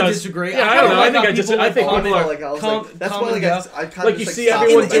feel I like kinda does. disagree. Yeah, I I don't kinda know. like I think how I just. people, I like, think come people in- are like I was come- like, that's come why like and I kind like of you just, see like,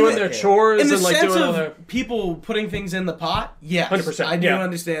 everyone stopped doing at their that camp. chores In the and like sense doing all of their. people putting things in the pot, yes, 100%, I do yeah.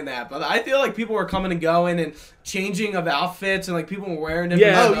 understand that. But I feel like people were coming and going and changing of outfits, and like people were wearing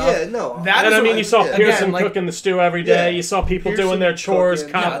different Yeah. Oh stuff. yeah, no. That And is I mean, what- you saw yeah. Pearson Again, like- cooking the stew every day. Yeah. You saw people Pearson doing their chores,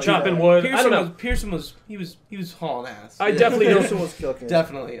 cooking, yeah, chopping yeah. wood. I don't know. Pearson was he was hauling ass. I definitely don't. Pearson was cooking.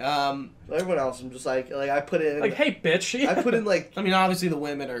 Definitely. Everyone else, I'm just like I put in Like, hey, bitch. I put in like I mean, obviously the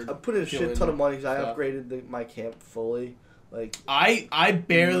women are. I put in a shit doing ton of money because I stuff. upgraded my camp fully. Like I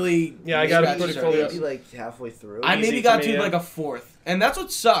barely. Yeah, I got it scratched pretty the fully surface. maybe like halfway through. I Easy maybe to got me, to yeah. like a fourth, and that's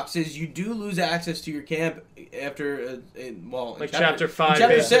what sucks is you do lose access to your camp after in Like chapter 5.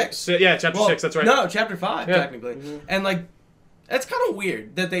 chapter yeah. 6. Yeah, chapter Well, 6, that's right. No, chapter 5 Yeah. technically, and like that's kind of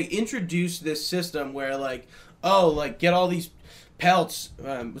weird that they introduced this system where like like get all these pelts,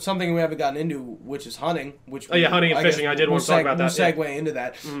 something we haven't gotten into, which is hunting. Which Oh, yeah, hunting and I guess fishing. I did want to talk about that. We'll Yeah. segue into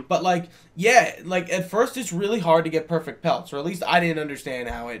that, but like at first it's really hard to get perfect pelts, or at least I didn't understand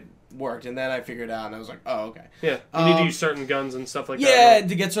how it worked, and then I figured it out, and I was like, oh, okay. Yeah, you need to use certain guns and stuff like that. Yeah,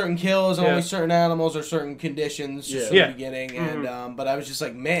 to get certain kills, Yeah. only certain animals or certain conditions just Yeah. in the beginning. And but I was just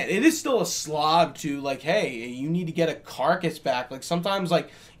like, man, it is still a slog to like, hey, you need to get a carcass back. Like sometimes like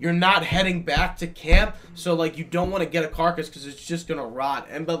you're not heading back to camp, so like you don't want to get a carcass because it's just gonna rot.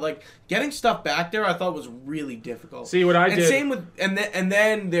 But like getting stuff back there, I thought was really difficult. See what I and did. Same with and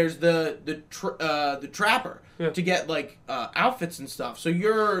then there's the trapper. Yeah. To get like outfits and stuff, so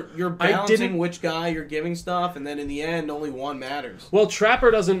you're balancing which guy you're giving stuff, and then in the end, only one matters. Well,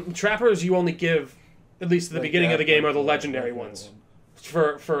 trappers you only give, at least at the Like beginning that, of the game, like are the the legendary legendary ones.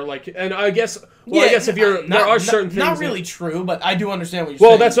 one. For like, and I guess I guess if you're there are certain things. Not really true, but I do understand what you're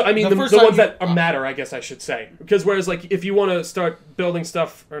Well, saying. that's what I mean. The first time ones that matter, I guess I should say, because whereas like if you want to start building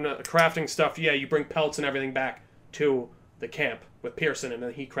stuff or crafting stuff, yeah, you bring pelts and everything back to the camp with Pearson, and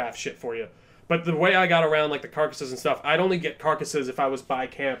then he crafts shit for you. But the way I got around like the carcasses and stuff, I'd only get carcasses if I was by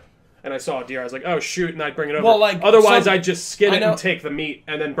camp and I saw a deer. I was like, oh shoot, and I'd bring it over. Well, like, otherwise, I'd just skin it I know- and take the meat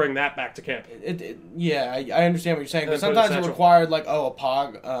and then bring that back to camp. Yeah, I understand what you're saying. But And put it sometimes it essential. required like a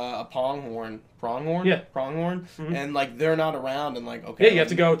pronghorn, Yeah. pronghorn, Mhm. and like they're not around, and like okay, Yeah, you have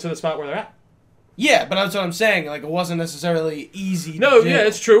to go to the spot where they're at. Yeah, but that's what I'm saying. Like it wasn't necessarily easy. No, to do. yeah,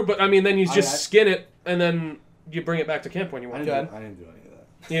 it's true, but I mean, then you I- just skin it and then you bring it back to camp when you I want. didn't, Go do, I didn't do any of that.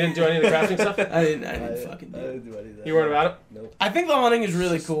 You didn't do any of the crafting stuff. I didn't fucking do I it. didn't do any of that. You weren't about it. Nope. I think the hunting is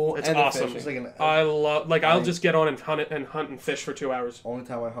really cool. It's and the awesome. fishing. It's like an, I love like I'll I- just get on and hunt and fish for 2 hours. only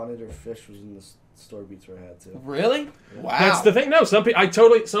time I hunted or fished was in the store beats where I had to. Really? Wow. That's the thing. No, some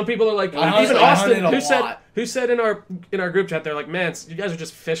people are like, I even hunted- I Austin, hunted a who said in our group chat, they're like, man, you guys are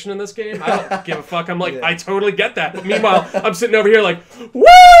just fishing in this game. I don't give a fuck. I'm like, Yeah. I totally get that. But meanwhile, I'm sitting over here like, woo!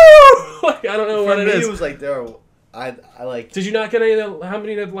 Like I don't know what For it me, is. it was like there. I like Did you not get any of the, how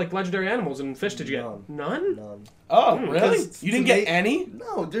many like legendary animals and fish did you get? None. None? none. Oh, Mm, really? 'cause You didn't to get make- any?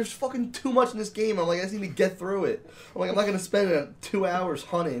 No, there's fucking too much in this game. I'm like, I just need to get through it. I'm like, I'm not gonna spend 2 hours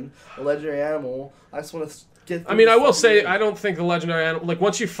hunting a legendary animal. I just want to get. I mean, I will this say, fucking I don't think the legendary animal, like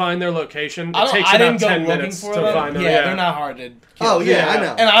once you find their location, I it don't- takes I about didn't go 10 looking minutes for to them. find them. Yeah, they're not hard to kill. Oh yeah, I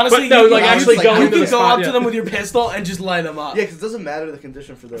know. And honestly, But no, you like, can- actually you going to you the can go spot, up yeah. to them with your pistol and just light them up. Yeah, because it doesn't matter the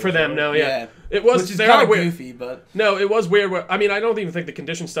condition for those. For them, right? no, yeah. Yeah. It was, Which is they kind are of weird. goofy, but No, it was weird. I mean, I don't even think the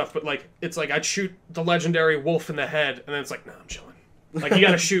condition stuff, but like, it's like I'd shoot the legendary wolf in the head, and then it's like, no, I'm chilling. Like, you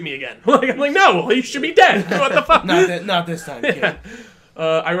gotta shoot me again. Like, I'm like, no, you should be dead. What the fuck? not this time, kid. Yeah.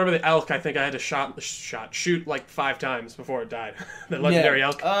 I remember the elk. I think I had to shoot like 5 times before it died. The legendary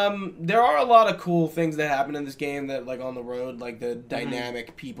elk. There are a lot of cool things that happen in this game that, like, on the road, like the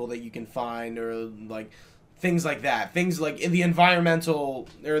dynamic people that you can find, or like things like that. Things like in the environmental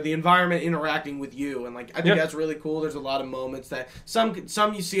or the environment interacting with you, and like I think Yep. that's really cool. There's a lot of moments that some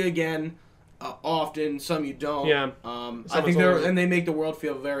you see again. Often, some you don't. Yeah. I think they make the world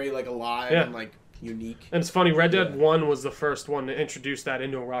feel very like alive Yeah. and like unique. And it's funny, Red Dead 1 was the first one to introduce that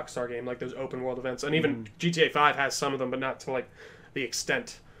into a Rockstar game, like those open world events. And even GTA 5 has some of them, but not to like the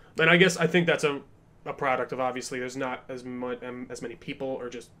extent. And I think that's a product of, obviously there's not as much as many people or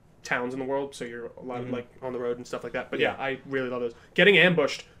just towns in the world, so you're a lot of like on the road and stuff like that. But yeah, I really love those. Getting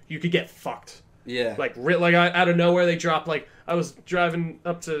ambushed, you could get fucked. Yeah. Like out of nowhere they drop, like I was riding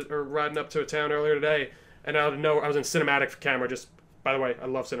up to a town earlier today, and out of nowhere I was in cinematic camera. Just by the way, I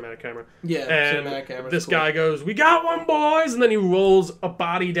love cinematic camera. Yeah, And cinematic camera's this cool. guy goes, "We got one, boys!" And then he rolls a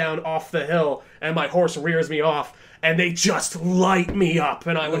body down off the hill, and my horse rears me off, and they just light me up,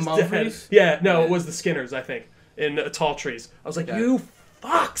 and I The was dead. Mumfreys? Yeah, no, Yeah. it was the Skinners, I think, in Tall Trees. I was like, Okay. "You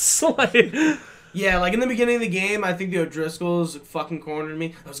fucks!" Like, Yeah, like in the beginning of the game, I think the O'Driscolls fucking cornered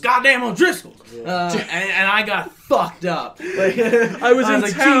me. Those goddamn O'Driscolls, and I got fucked up. Like, I was in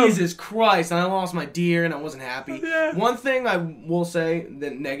like, town. Jesus Christ, and I lost my deer, and I wasn't happy. Yeah. One thing I will say,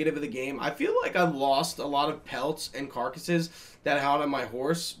 the negative of the game, I feel like I lost a lot of pelts and carcasses that I had on my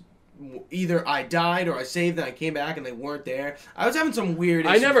horse. Either I died or I saved and I came back and they weren't there. I was having some weird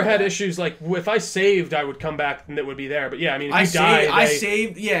I issues. never with had that. issues like if I saved, I would come back and it would be there. But yeah, I mean, if I you die, saved. I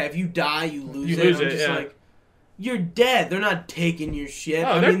saved. Yeah, if you die, you lose You it. lose I'm it, just yeah. like, you're dead. They're not taking your shit.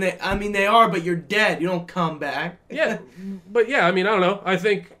 Oh, I mean, they are, but you're dead. You don't come back. yeah, but yeah, I mean, I don't know. I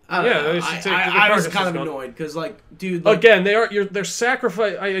think I don't yeah, know. they should take the I was carcasses kind of gone. annoyed because, like, dude, like, Again, they're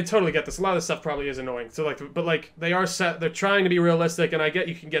sacrifice. I totally get this. A lot of this stuff probably is annoying. So like, but like they are set. They're trying to be realistic, and I get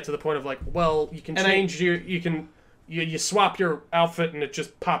you can get to the point of like, well, you can And change you swap your outfit and it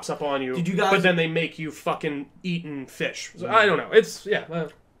just pops up on you. Did you guys- But then they make you fucking eating fish. So, I don't know. It's yeah.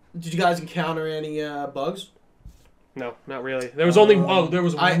 did you guys encounter any bugs? No, not really. There was only there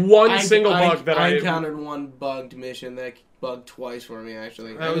was I one single bug that I encountered. One bugged mission that bugged twice for me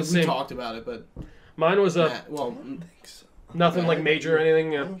actually. That was we same. talked about it, but Mine was a well, Nothing like major or anything.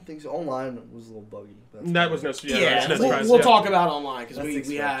 I Yeah. don't think so. Online was a little buggy. That was no. Yeah, Yeah, that was no we'll, surprise. we'll Yeah. talk about online because That's we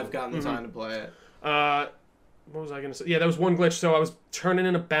expected. have gotten the time to play it. What was I gonna say? Yeah, that was one glitch. So I was turning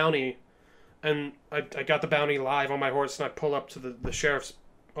in a bounty, and I got the bounty live on my horse, and I pull up to the sheriff's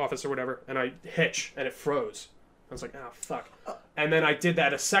office or whatever, and I hitch, and it froze. I was like, oh fuck. And then I did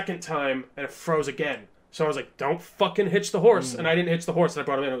that a second time, and it froze again. So I was like, don't fucking hitch the horse, and I didn't hitch the horse, and I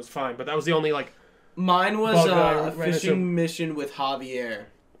brought him in. It was fine, but that was the only like. Mine was Bug that I a ran into. fishing mission with Javier.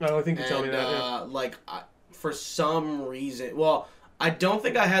 Oh, I think you told me And, that. Yeah. like, for some reason, well, I don't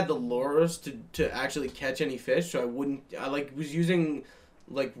think I had the lures to actually catch any fish, so I was using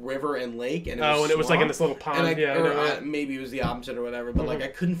like river and lake, and It was like in swamp, this little pond. and Yeah. maybe it was the opposite or whatever, but like I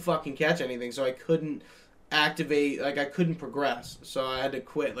couldn't fucking catch anything, so I couldn't activate, like I couldn't progress, so I had to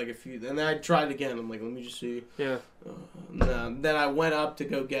quit like a few, and then I tried again. I'm like, let me just see. Yeah. Then I went up to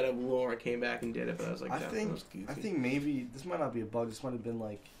go get a lure, came back and did it, but I was like, I that think was goofy. I think maybe this might not be a bug. This might have been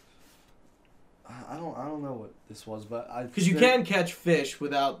like I don't know what this was, but because you can catch fish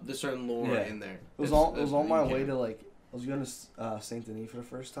without the certain lure Yeah. in there. It was on my way to like I was going to Saint Denis for the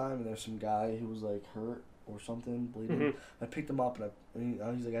first time, and there's some guy who was like hurt or something, bleeding. Mhm. I picked him up, and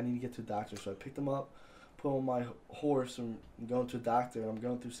he's like, I need to get to a doctor, so I picked him up, put him on my horse, and I'm going to a doctor, and I'm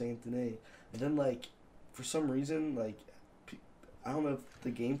going through Saint Denis, and then like for some reason like I don't know if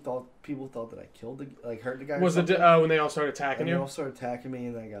the game people thought that I hurt the guy. Was or it something. when they all started attacking And they you? all started attacking me,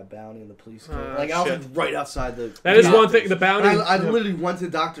 and then I got bounty, and the police came. Oh, I was shit. like right outside the. That is one doctors. thing. The bounty. And I yeah. literally went to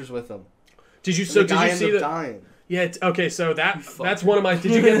the doctors with him. Did you? And So the did guy you ended see up that? dying. Yeah. Okay. So that's fuck. one of my.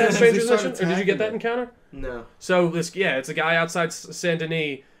 Did you get that They Stranger's started Mission, or did you get that attacking me. encounter? No. So it's a guy outside Saint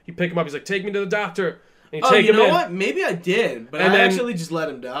Denis. You pick him up. He's like, take me to the doctor. And you Oh, take you him know in. what? Maybe I did, but And I then actually just let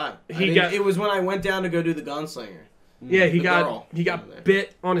him die. he It was when I went down to go do the gunslinger. Yeah, he The girl. got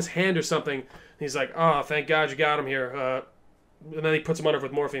bit on his hand or something. He's like, oh, thank God you got him here. And then he puts him under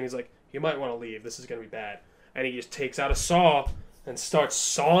with morphine. He's like, you might want to leave. This is going to be bad. And he just takes out a saw and starts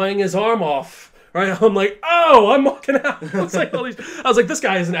sawing his arm off. Right? I'm like, oh, I'm walking out. I was like, this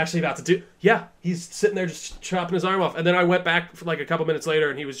guy isn't actually about to do. Yeah, he's sitting there just chopping his arm off. And then I went back for like a couple minutes later,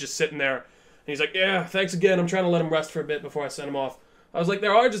 and he was just sitting there. And he's like, yeah, thanks again. I'm trying to let him rest for a bit before I send him off. I was like,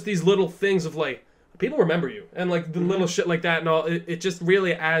 there are just these little things of like, people remember you, and like the little shit like that and all. It just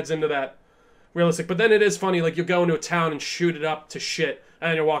really adds into that realistic. But then it is funny, like you go into a town and shoot it up to shit, and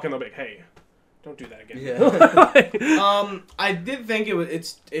then you're walking, they'll be like, hey, don't do that again. Yeah. I did think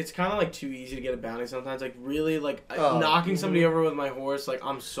it's kind of like too easy to get a bounty sometimes. Like really, like Oh. knocking somebody over with my horse. Like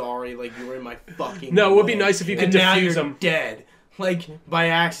I'm sorry, like you were in my fucking. No, it would be way. nice if you could And now defuse you're them. dead, like by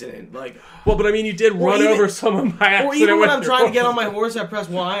accident, like. Well, but I mean, you did run even- over someone by accident. Or even when with I'm your trying to get horse. on my horse, I press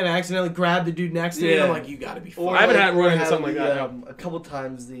Y and I accidentally grab the dude next to me. And I'm Yeah. like, you gotta be. Or Fucked. I haven't like, had run or into something like the, that, A couple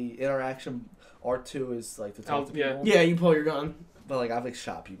times the interaction R2 is like to talk to yeah. people. Yeah, you pull your gun. But like I've like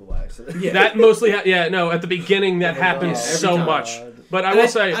shot people by accident. Yeah. That mostly, no, at the beginning that Oh my happens God. so Every time. much. But I And will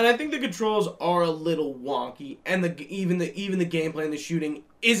say, and I think the controls are a little wonky, and even the gameplay and the shooting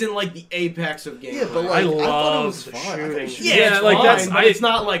isn't like the apex of gameplay. Yeah, but I like, I thought it love was the fun. I thought shooting. it was yeah, Yeah, it's like, fine, that's- but it's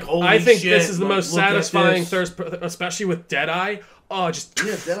not like holy I think shit, this is the like, most look at satisfying this. especially with Deadeye. Oh, just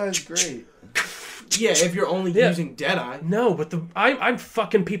Yeah, Deadeye's great. Yeah, if you're only Yeah. using Deadeye. no, but I'm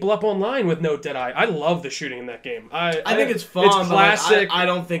fucking people up online with no Deadeye. I love the shooting in that game. I I think it's fun. It's but, like, classic. I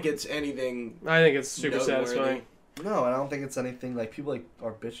don't think it's anything. I think it's super noteworthy. satisfying. No, I don't think it's anything like people like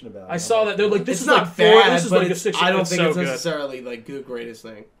are bitching about. I saw that they're like, this It's is not like bad, This is but like a it's, 6. I don't it's think so it's good. necessarily like the greatest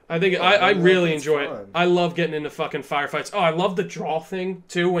thing. I think Oh, I man, really it's enjoy it. fun. I love getting into fucking firefights. Oh, I love the draw thing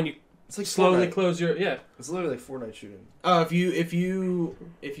too when you It's like slowly Fortnite. close your It's literally like Fortnite shooting. Oh, if you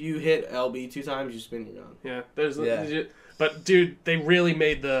hit LB 2 times, you spin your gun. Yeah, there's Yeah. but dude, they really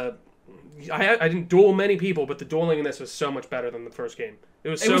made the. I didn't duel many people, but the dueling in this was so much better than the first game. It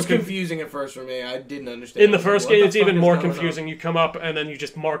was It so was conf- confusing at first for me. I didn't understand. in the I was like, first what game. the It's fuck even is more going on? confusing. You come up and then you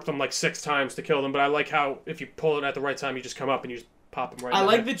just mark them like 6 times to kill them. But I like how if you pull it at the right time, you just come up and you just pop them right. I in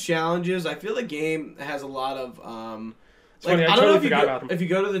like there. the challenges. I feel the game has a lot of It's funny, I don't totally know if you forgot go, about them. if you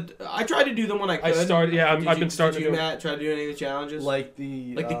go to the. I tried to do them when I could. I started. Yeah, Did I've you- been starting did to you, do Matt, try to do any of the challenges? Like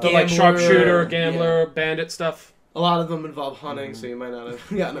the Like the the like Gambler, sharpshooter, yeah. gambler, bandit stuff. A lot of them involve hunting, so you might not have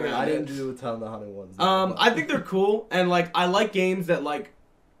gotten around I it. didn't do a ton of the hunting ones. I think they're cool, and like I like games that like.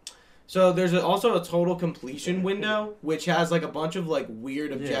 So there's also a total completion window, which has like a bunch of like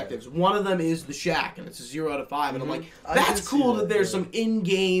weird objectives. One of them is the shack, and it's a 0 out of 5, and I'm like, I that's did see cool that, that there's yeah. some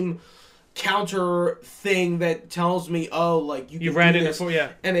in-game counter thing that tells me, oh, like you You can ran do in this, before, yeah.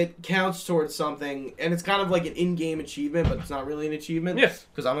 and it counts towards something, and it's kind of like an in-game achievement, but it's not really an achievement. Yeah.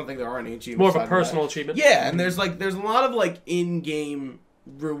 because I don't think there are any achievements. More of a aside from that. personal achievement. Yeah, and there's a lot of like in-game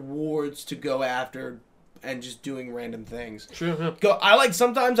rewards to go after and just doing random things. True. Yeah.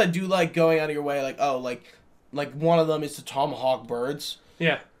 Sometimes I do like going out of your way, like one of them is to tomahawk birds.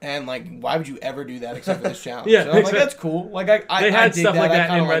 Yeah. And why would you ever do that except for this challenge? Yeah, so I'm like, that's cool. Like they had stuff like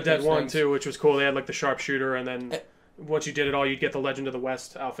that in Red Dead Dead 1 too, which was cool. They had like the sharpshooter, and then once you did it all, you'd get the Legend of the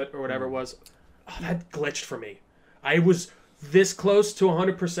West outfit or whatever it was. Oh, that glitched for me. I was this close to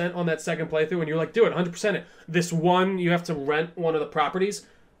 100% on that second playthrough, and you're like, do it, 100% it. This one, you have to rent one of the properties,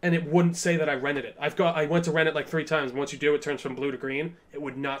 and it wouldn't say that I rented it. I went to rent it like 3 times, and once you do, it turns from blue to green. It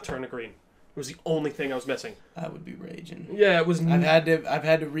would not turn to green. It was the only thing I was missing. I would be raging. Yeah, it was. I've had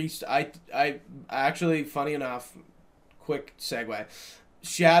to I actually, funny enough, quick segue.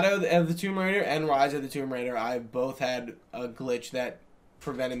 Shadow of the Tomb Raider and Rise of the Tomb Raider, I both had a glitch that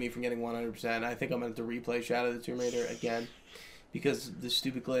prevented me from getting 100%. I think I'm going to have to replay Shadow of the Tomb Raider again because of the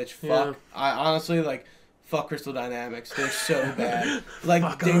stupid glitch. Fuck. Yeah. I honestly, fuck Crystal Dynamics. They're so bad.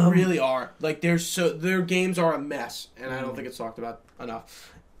 They really are. Their games are a mess, and I don't think it's talked about enough.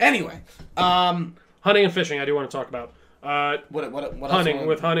 Anyway, hunting and fishing, I do want to talk about. What hunting?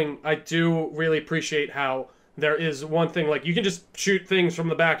 With hunting, I do really appreciate how there is one thing, you can just shoot things from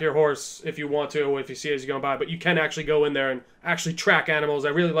the back of your horse if you want to, or if you see it as you're going by, but you can actually go in there and actually track animals. I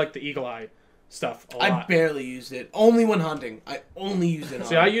really like the eagle eye stuff a lot. I barely used it. Only when hunting. I only used it.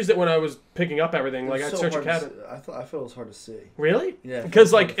 See, I used it when I was picking up everything. I'd search a cabin. I thought it was hard to see. Really? Yeah.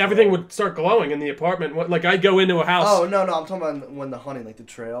 Because everything would start glowing in the apartment. I'd go into a house. Oh no, I'm talking about when the hunting, the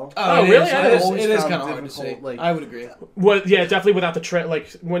trail. Oh really? It is kind of hard to see. I would agree. Well, yeah, definitely without the trail.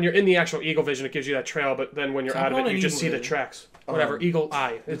 When you're in the actual eagle vision, it gives you that trail, but then when you're out of it, you just see the tracks. Whatever, eagle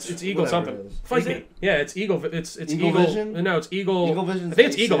eye. It's eagle something. Fight me. Yeah, it's eagle. It's eagle vision. No, it's eagle. Eagle vision. I think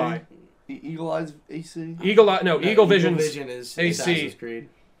it's eagle eye. Eagle Eye's AC? Eagle Eye, no, Eagle Vision is AC. Assassin's Creed.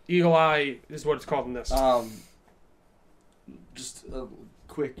 Eagle Eye is what it's called in this. Just a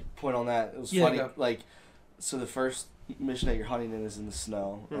quick point on that. It was funny. So the first mission that you're hunting in is in the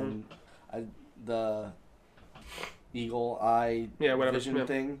snow, and the Eagle Eye vision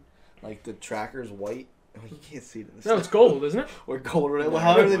thing, the tracker's white. You can't see it in the snow. No, it's gold, isn't it? Or gold, right?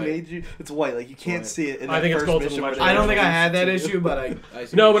 However they made you, it's white. You can't see it. I think it's gold. I don't think I had that issue, but I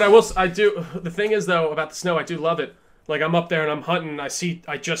see. No, but I do. The thing is, though, about the snow, I do love it. I'm up there and I'm hunting. I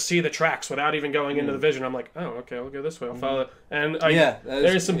just see the tracks without even going into the vision. I'm like, oh, okay, I'll go this way. I'll follow it. And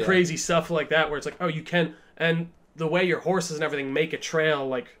there's some crazy stuff like that where it's like, oh, you can, and the way your horses and everything make a trail,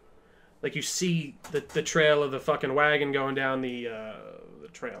 like you see the trail of the fucking wagon going down the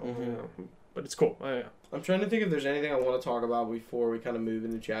trail. Mm-hmm. You know? But it's cool. Yeah. I'm trying to think if there's anything I want to talk about before we kind of move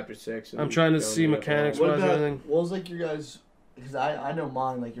into chapter 6. I'm trying to see mechanics. What was your guys? Because I know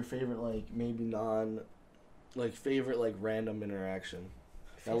mine. Your favorite, maybe non, favorite random interaction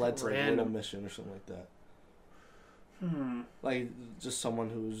that led to a little mission or something like that. Just someone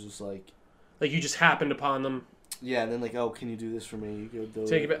who was just you just happened upon them. Yeah, and then oh, can you do this for me? You go do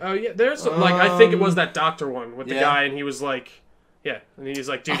Take it. Oh yeah, there's I think it was that doctor one with the guy, and he was like. Yeah, and he's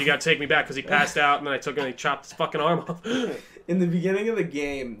like, dude, you gotta take me back because he passed out, and then I took him and he chopped his fucking arm off. In the beginning of the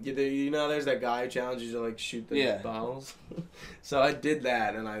game, there's that guy who challenges you to shoot the bottles. So I did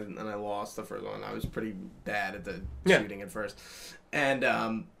that, and I lost the first one. I was pretty bad at the shooting at first, and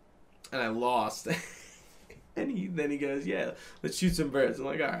I lost. And then he goes, yeah, let's shoot some birds. I'm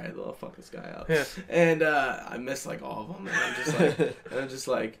like, all right, I'll fuck this guy up. Yeah. And I missed all of them, and I'm just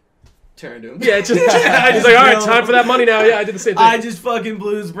like. Turned to him. Yeah, I just all right, time for that money now. Yeah, I did the same thing. I just fucking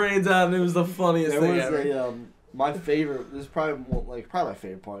blew his brains out, and it was the funniest thing ever. My favorite. This is probably my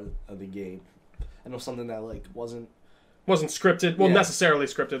favorite part of the game. I know something that wasn't scripted. Well, necessarily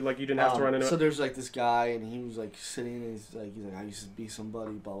scripted. You didn't have to run into it. So there's this guy, and he was sitting, and he's like, I used to be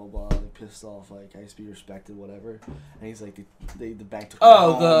somebody, blah blah blah, pissed off, I used to be respected, whatever. And he's like, the bank took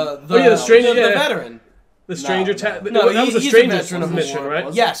the stranger, the veteran. The stranger that was a stranger's mission,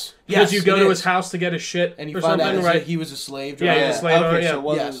 right? Yes. Because you go to his house to get his shit and you find out right? He was a slave driver. Yeah, he was a slave owner.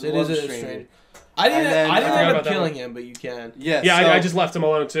 Yes, it is a stranger. I didn't end up killing him, but you can. I just left him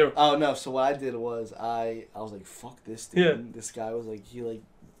alone too. Oh no! So what I did was I was like, fuck this dude. Yeah. This guy was he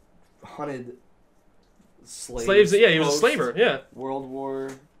hunted slaves. Yeah, he was a slaver. Yeah. World War.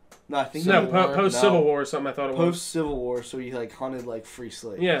 No, I think post Civil War or something. I thought it was post Civil War. So he hunted free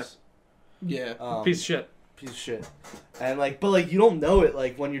slaves. Yeah. Yeah. Piece of shit. And but you don't know it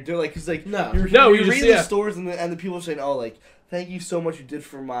when you're doing because you read the stories and the people are saying, oh, thank you so much you did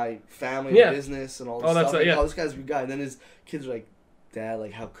for my family and business and all this stuff. Oh, this guy's a good guy. And then his kids are like,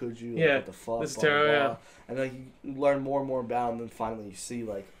 Dad, how could you? What the fuck? This is terrible. And you learn more and more about him, and then finally you see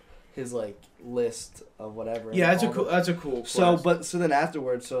his list of whatever. Yeah, that's a cool. So then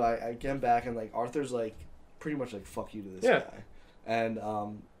afterwards, I get back and Arthur's pretty much fuck you to this guy, and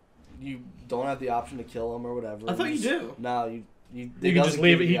you don't have the option to kill him or whatever. I thought you do. No, you You can just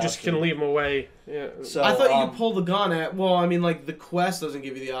leave it. He just can leave him away. Yeah. So I thought you could pull the gun at. Well, I mean, like the quest doesn't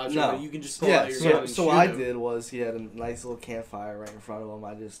give you the option, No. but you can just pull out your gun So, and so shoot what I him. did was he had a nice little campfire right in front of him.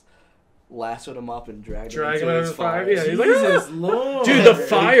 I just lassoed him up and dragged him him into over his the fire. fire. Yeah, he's like, Jesus Lord, Dude, the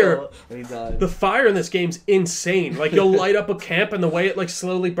fire. And he died. The fire in this game's insane. Like, you'll light up a camp and the way it, like,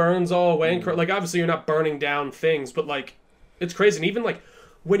 slowly burns all away. And like, obviously, you're not burning down things, but, like, it's crazy. And even, like,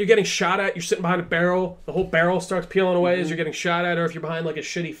 when you're getting shot at, you're sitting behind a barrel, the whole barrel starts peeling away as you're getting shot at, or if you're behind, like, a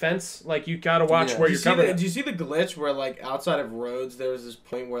shitty fence, like, you gotta watch Yeah. where Do you're you see covering the, it. do you see the glitch where, like, outside of roads, there was this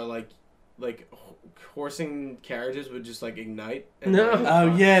point where, like horsing carriages would just, like, ignite? And, No. like,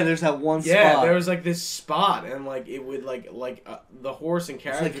 Oh yeah, there's that one yeah, spot. there was like this spot, and like it would the horse and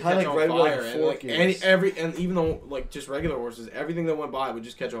carriage like would kinda catch like on right where, like, fire, a and like fork is. and even though like just regular horses, everything that went by would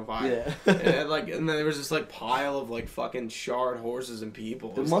just catch on fire. Yeah. and then there was this like pile of like fucking charred horses and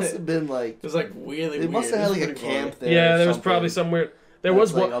people. It must have been like It was like really. they must have weird. had It like a was pretty camp funny. there. Yeah, or there was something probably some weird... There that's,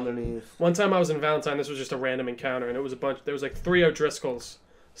 was like, one... underneath. One time I was in Valentine, this was just a random encounter, and it was a bunch... There was like 3 O'Driscolls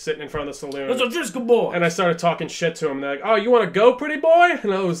sitting in front of the saloon. It was a Driscoll boy. And I started talking shit to him. And they're like, oh, you want to go, pretty boy?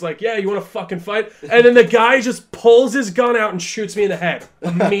 And I was like, yeah, you want to fucking fight? And then the guy just pulls his gun out and shoots me in the head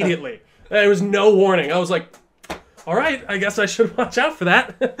immediately. There was no warning. I was like, all right, I guess I should watch out for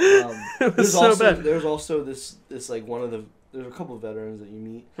that. It was There's so also bad. there's also this like one of the there's a couple of veterans that you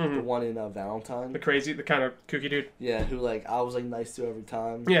meet. Mhm. The one in Valentine. The kind of kooky dude. Yeah, who like I was like nice to every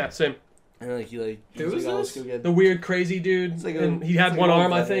time. Yeah, same. And like he Who was was like, oh, let's this? go get. The weird, crazy dude. It's like And he it's had like one an old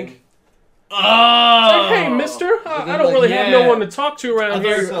arm, I veteran. think. Oh, It's like, hey, mister, But then, I don't like, really have no yeah. one to talk to I around thought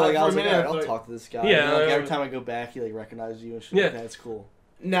here. you- So like I for was a like, minute, alright, I I'll thought- talk to this guy. Yeah, And, like, I- every time I go back, he like recognizes you and shit. Yeah. Like that. It's cool.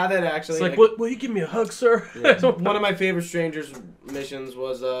 Now that actually, It's like, will you give me a hug, sir? Yeah. one of my favorite strangers missions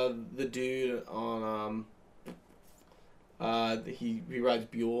was the dude on he rides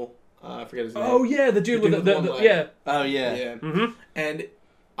Buell. I forget his name. Oh, yeah, the dude The with dude the with one leg. yeah. Oh yeah. Yeah. Mm-hmm. And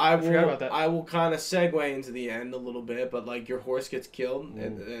I forgot will about that. I will kind of segue into the end a little bit, but like your horse gets killed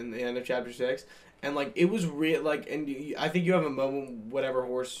Mm. in the end of chapter 6, and like it was real. Like, and I think you have a moment whatever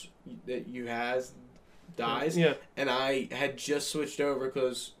horse that you has dies. Yeah. And I had just switched over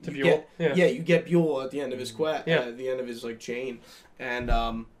because To you Buell? get Yeah. you get Buell at the end of his quest, Yeah. at the end of his like chain, and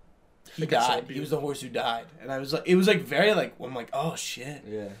he think I saw died. He Buell. was the horse who died, and I was like, it was like very like I'm like, oh shit,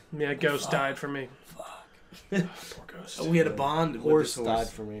 Yeah. Yeah, Ghost Fuck. died for me. fuck. Poor Ghost. We had a bond Horse with this died horse.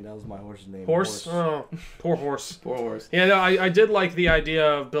 for me. That was my horse's name. Horse? Oh, poor horse. Poor horse. Yeah, no, I did like the idea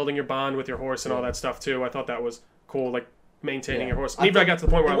of building your bond with your horse and all that stuff, too. I thought that was cool, like, maintaining Yeah. your horse. I Even I thought- got to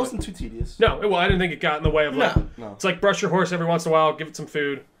the point where It I was wasn't too tedious. no, well, I didn't think it got in the way of, like, No. No. it's like brush your horse every once in a while, give it some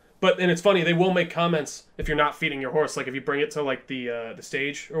food. But, and it's funny, they will make comments if you're not feeding your horse. Like, if you bring it to, like, the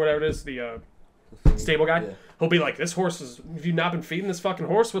stage or whatever it is, the stable guy, Yeah. he'll be like, this horse is, have you not been feeding this fucking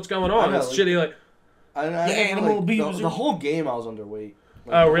horse? What's going I on? know, It's like- shitty, like, I Yeah, never, animal like, abuse. the whole game I was underweight.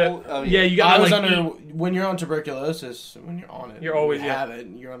 Like, oh, the really? whole- oh, Yeah, you got I to, was like, under eat when you're on tuberculosis. When you're on it, You're always- you yeah. have it.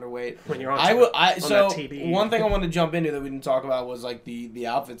 And you're underweight. when you're on So that TB. one thing I wanted to jump into that we didn't talk about was like the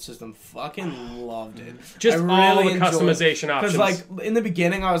outfit system. Fucking loved it. just I all really the enjoyed it. customization options. Because like in the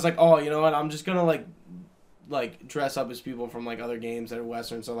beginning, I was like, oh, you know what? I'm just gonna like dress up as people from like other games that are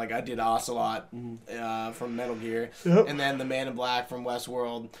Western. So like I did Ocelot from Metal Gear, Yep. and then the Man in Black from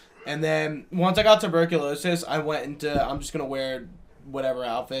Westworld. And then once I got tuberculosis, I went into I'm just gonna wear whatever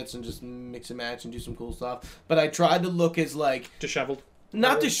outfits and just mix and match and do some cool stuff. But I tried to look as like disheveled.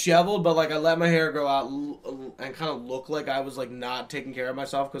 not disheveled, but like I let my hair grow out and kind of look like I was like not taking care of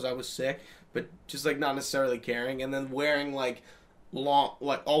myself because I was sick, but just like not necessarily caring. And then wearing like long,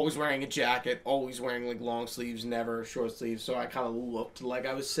 like always wearing a jacket, always wearing like long sleeves, never short sleeves. So I kind of looked like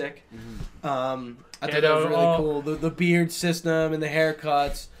I was sick. I thought that was really cool. The beard system and the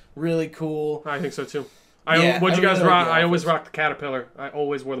haircuts, really cool. I think so too. Yeah, What'd you I guys really rock? like the I always outfits. rocked the caterpillar. I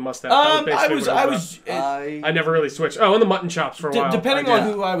always wore the mustache. That I basically was, what I rocked. was. I never really switched. Oh, and the mutton chops for a while. Depending I on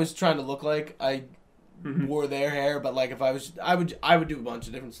did. who I was trying to look like, I Mhm. wore their hair. But like if I was, I would do a bunch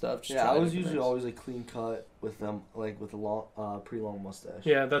of different stuff. Just Yeah, try I was different usually things. always like clean cut with them, like with a long, pretty long mustache.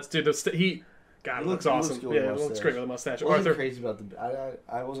 Yeah, that's dude. He, God, He it looks looks- he looks awesome. good with Yeah, a it looks mustache. great with a mustache. I wasn't Arthur, crazy about the.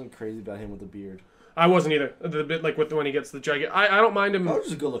 I wasn't crazy about him with the beard. I wasn't either. The bit like when he gets the giant. I don't mind him. I was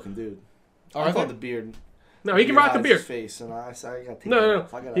just a good looking dude. I Arthur? thought the beard. No, he can rock the hides beard. his face, and I gotta take No, that no,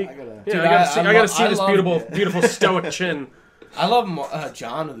 off. I He- gotta. Yeah, Dude, I gotta see I this love- beautiful stoic chin. I love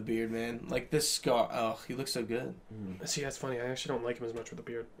John with the beard, man. Like this scar. Oh, he looks so good. See, that's funny. I actually don't like him as much with the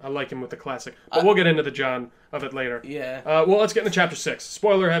beard. I like him with the classic. But we'll get into the John of it later. Yeah. Well, let's get into chapter 6.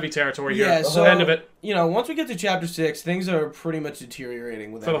 Spoiler-heavy territory here. Yeah, so, end of it. You know, once we get to chapter 6, things are pretty much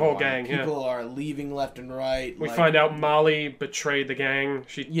deteriorating with For the whole everyone. gang, People are leaving left and right. We find out Molly betrayed the gang.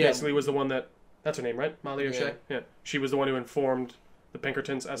 She basically was the one that... That's her name, right? Molly O'Shea? Yeah. She was the one who informed the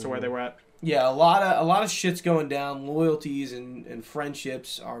Pinkertons as to where they were at. Yeah, a lot of shit's going down. Loyalties and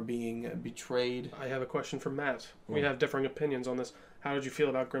friendships are being betrayed. I have a question for Matt. We have differing opinions on this. How did you feel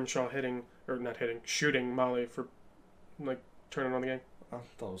about Grimshaw shooting Molly for, like, turning on the gang? I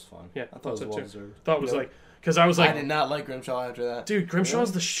thought it was fun. Yeah, I thought it was well deserved. Thought it was like, because I was like, I did not like Grimshaw after that. dude,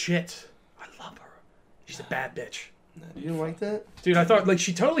 Grimshaw's the shit. I love her. She's a bad bitch. You didn't like that? Dude, I thought like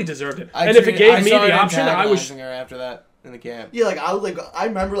she totally deserved it. And if it gave me the option, I was her after that in the camp. Yeah, I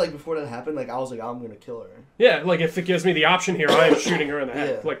remember before that happened, I was like, I'm gonna kill her. yeah, like if it gives me the option here, I am shooting her in the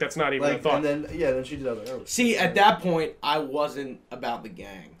head. Yeah. Like that's not even a thought. And then she did other early. See, at that point, I wasn't about the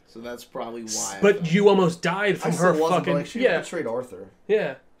gang, so that's probably why. But you almost died from her fucking. But, she betrayed Arthur.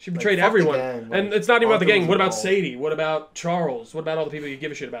 Yeah, she betrayed fuck the everyone. gang, and it's not even about the Arthur gang. was What about involved. Sadie? What about Charles? What about all the people you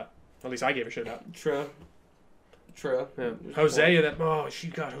give a shit about? At least I gave a shit about. True. Yeah. Hosea, she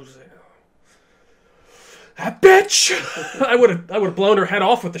got Hosea. That bitch! I would have blown her head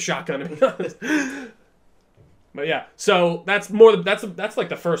off with the shotgun, to be honest. But yeah, so that's like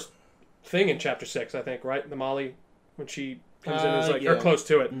the first thing in chapter 6, I think, right? The Molly, when she comes in, is like or close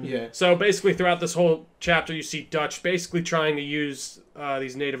to it. Yeah. So basically, throughout this whole chapter, you see Dutch basically trying to use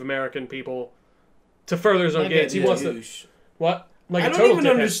these Native American people to further his own gains. He wants to what? Like I a don't total even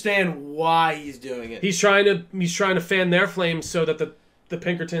dickhead. understand why he's doing it. He's trying to fan their flames so that the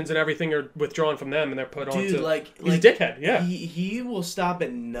Pinkertons and everything are withdrawn from them and they're put on to... Dude, he's a dickhead, yeah. He will stop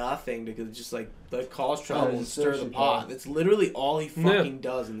at nothing to just cause trouble and stir the seriously, pot. That's literally all he fucking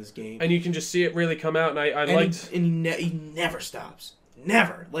does in this game. And you can just see it really come out, and I liked... He never stops.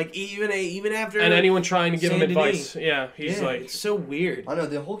 Never. Like, even after... And anyone trying to give him Saint advice. Denis. Yeah, he's like... It's so weird. I know,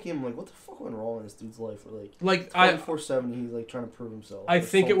 the whole game, I'm like, what the fuck went wrong in this dude's life? Or, 24/7, he's, trying to prove himself. I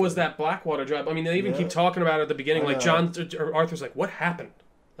think it was that Blackwater job. I mean, they even keep talking about it at the beginning. Like, John or Arthur's like, what happened?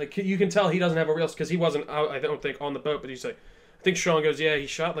 Like, you can tell he doesn't have a real... Because he wasn't, I don't think, on the boat, but he's like... I think Sean goes, yeah, he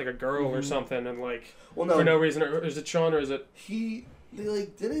shot, a girl or something, and, for no reason. Or is it Sean, or is it...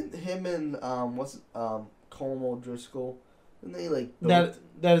 Didn't him and, Colm O'Driscoll, didn't they,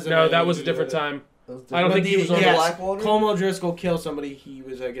 that was a different time. I don't think he was on Blackwater. Colm O'Driscoll killed somebody he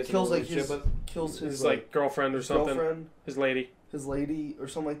was, I guess, Kills, in a relationship with. kills his, girlfriend or something. girlfriend, His lady. his lady, or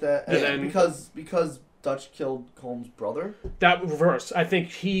something like that. And And then- because Dutch killed Colm's brother. That reverse. I think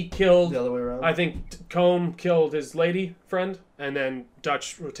he killed... The other way around. I think Combe killed his lady friend, and then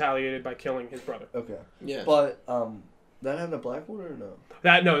Dutch retaliated by killing his brother. Okay. Yeah. But, that happened at Blackwater or no?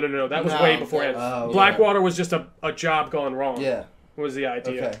 No. That was No, way beforehand. okay. Blackwater was just a job gone wrong. Yeah. Was the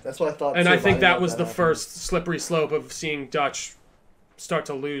idea. Okay. That's what I thought. And too, I but think didn't that know was if the happened. first slippery slope of seeing Dutch start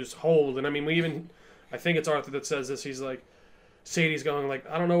to lose hold. And I mean, I think it's Arthur that says this. He's like, Sadie's going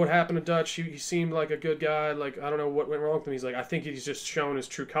I don't know what happened to Dutch. He seemed like a good guy. I don't know what went wrong with him. He's like, I think he's just shown his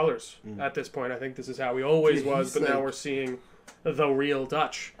true colors at this point. I think this is how he always Dude, was, he's but now we're seeing the real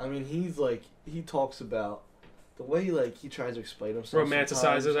Dutch. I mean, he talks about the way he tries to explain himself. Romanticizes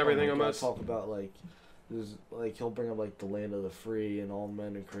sometimes. everything Oh my God, almost. talk about he'll bring up the land of the free and all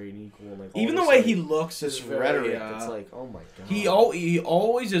men are created equal. And, Even all the this, way he looks this is very, rhetoric. It's oh my God. He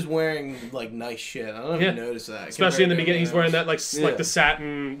always is wearing nice shit. I don't even notice that. Especially in the compared to beginning, he's wearing that Yeah. the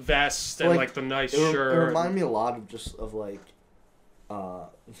satin vest and the nice It shirt. reminded me a lot of this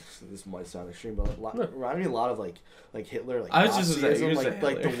might sound extreme, but it reminded me a lot of Hitler. I was just gonna say, Nazism,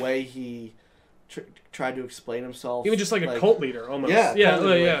 like the way he tried to explain himself. Even just a cult leader almost. Yeah, yeah.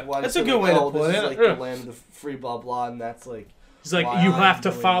 totally, Yeah. why That's they a say, good way to put this it. is Yeah. the land of the free, blah blah, and that's He's like, why you I'm have to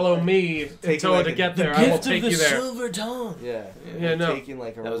doing, follow me taking, in order to get there. I will gift take of the you there. silver tongue. yeah, Yeah, no. taking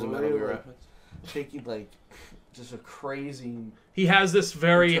a That was a Metal Gear reference. taking just a crazy He has this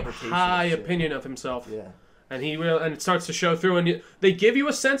very interpretation high of shit. opinion of himself, yeah. and and it starts to show through. And they give you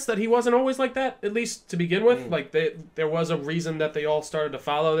a sense that he wasn't always like that, at least to begin with. There was a reason that they all started to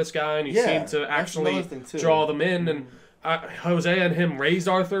follow this guy, and he seemed to that's actually another thing, too. draw them in. And Hosea and him raised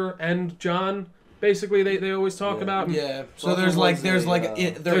Arthur and John. Basically, they always talk about. Yeah. So Well, there's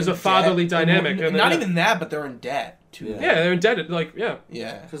there there's a fatherly dynamic, and not then- even that, but they're in debt too. Yeah. Yeah, they're indebted. Yeah.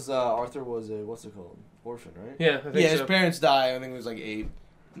 Yeah. Because Arthur was a what's it called, orphan, right? Yeah, I think Yeah. so. His parents died. I think it was 8.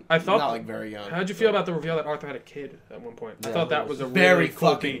 I thought. Not very young. How'd you feel about the reveal that Arthur had a kid at one point? I Yeah, thought that it was a Very really cool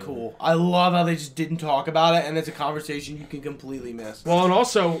fucking beat. cool. I love how they just didn't talk about it, and it's a conversation you can completely miss. Well, and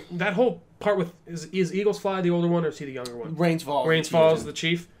also that whole part with is Eagles Fly the older one or is he the younger one? Rains Falls. Rains Falls the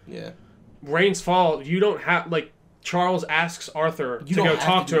chief. Yeah. Rains Fall. You don't have like Charles asks Arthur to go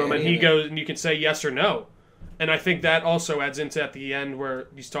talk to him, and he goes, and you can say yes or no. And I think that also adds into at the end where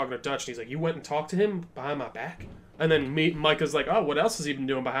he's talking to Dutch, and he's like, "You went and talked to him behind my back." And then Micah's like, "Oh, what else has he been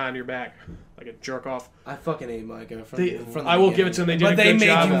doing behind your back?" Like a jerk off. I fucking hate Micah. I will give it to them. They did a good job. But they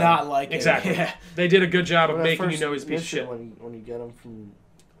made you not like him. Exactly. Yeah. They did a good job of Well, making you first know he's a piece of shit. mission When you get him from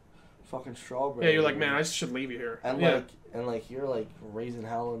fucking Strawberry. Yeah, you're like, man, I should leave you here. And yeah. like you're like raising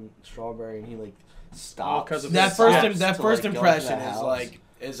hell in Strawberry, and he like All stops. 'cause of That his- first yeah. that To, first like, go impression into the is house. like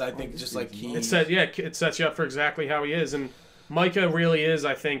I think just like key. It sets you up for exactly how he is, and Micah really is,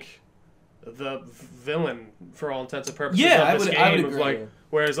 I think, the villain for all intents and purposes Yeah, of this I would game. Of agree. like,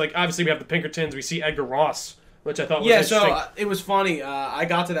 whereas like obviously we have the Pinkertons, we see Edgar Ross, which I thought was Yeah, interesting. so it was funny. I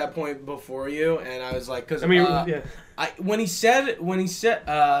got to that point before you, and I was like, because I mean, yeah. when he said,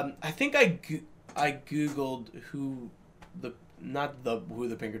 I think I googled who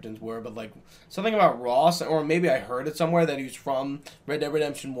the Pinkertons were, but like something about Ross, or maybe I heard it somewhere that he was from Red Dead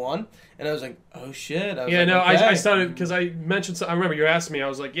Redemption 1, and I was like, oh shit. I was Yeah, like, no, okay. I started because I mentioned. I remember you asked me. I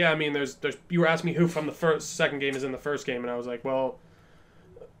was like, yeah, I mean, there's. You were asking me who from the second game is in the first game, and I was like, well,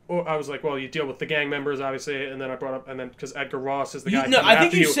 you deal with the gang members, obviously, and then I brought up, and then because Edgar Ross is the guy. No, I think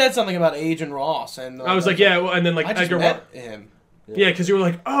after you said something about Agent Ross, and I was like, yeah, well, and then like I just Edgar met Ross. him. Yeah, because you were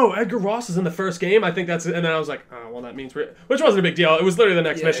like, oh, Edgar Ross is in the first game. I think that's, and then I was like, oh, well, that means which wasn't a big deal. It was literally the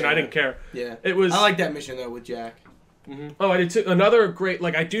next Yeah, mission. I yeah. didn't care. Yeah, It was. I like that mission though with Jack. Oh, I did too. Another great,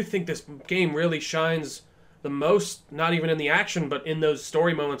 like, I do think this game really shines the most, not even in the action, but in those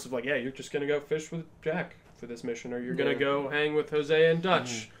story moments of like, yeah, you're just gonna go fish with Jack for this mission, or you're gonna go hang with Jose and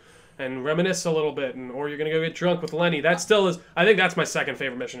Dutch. And reminisce a little bit, or you're gonna go get drunk with Lenny. That still is. I think that's my second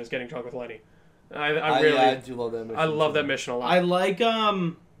favorite mission, is getting drunk with Lenny. I really, I do love that mission. I love that mission a lot. I like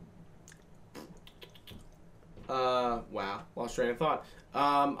wow, lost train of thought.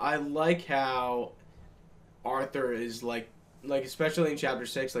 I like how Arthur is like especially in chapter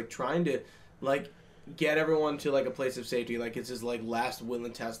 6, like trying to like get everyone to like a place of safety. Like it's his like last will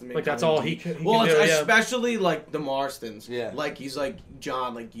and testament. Like that's coming all to- he can do. Well, it's Yeah. especially like the Marstons. Yeah. Like he's like,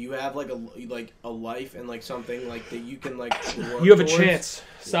 John, like you have like a life and like something like that you can like work You have a towards. chance.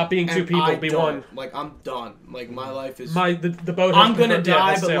 Stop being two And people. I Be don't. one. Like I'm done. Like my life is. The boat. I'm has gonna preferred- yeah,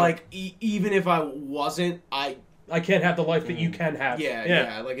 die, has but sailed. like even if I wasn't, I can't have the life that you can have.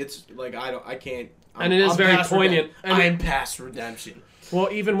 yeah. Like it's like I can't. And it is very past poignant. And I am past redemption. Well,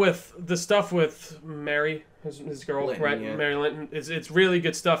 even with the stuff with Mary, his girl, Linton, right? yeah. Mary Linton, it's really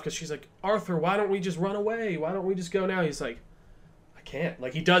good stuff because she's like, Arthur, why don't we just run away? Why don't we just go now? He's like, I can't.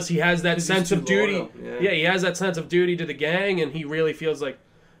 Like he does. He has that 'Cause sense he's of too duty. loyal, Yeah. yeah. He has that sense of duty to the gang, and he really feels like,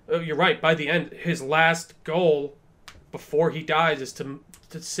 oh, you're right. By the end, his last goal before he dies is to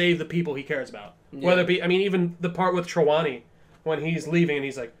save the people he cares about. Yeah. Whether it be, I mean, even the part with Trelawney when he's leaving, and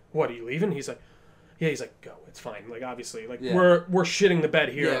he's like, "What, are you leaving?" He's like, "Yeah." He's like, "Go. It's fine." Like obviously, like Yeah. we're shitting the bed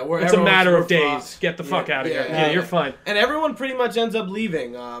here. Yeah, it's a matter of we're days. fucked. Get the fuck out of here. yeah. Yeah, you're fine. And everyone pretty much ends up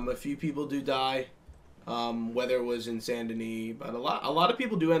leaving. A few people do die. Whether it was in Saint Denis, but a lot of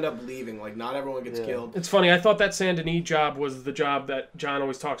people do end up leaving. Like not everyone gets Yeah. killed. It's funny. I thought that Saint Denis job was the job that John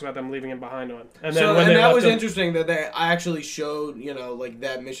always talks about them leaving him behind on. And then So when they that left was him, interesting that I actually showed, like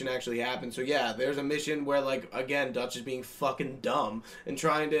that mission actually happened. So yeah, there's a mission where like again Dutch is being fucking dumb and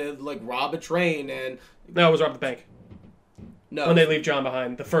trying to like rob a train and No, it was rob the bank. no. When they leave John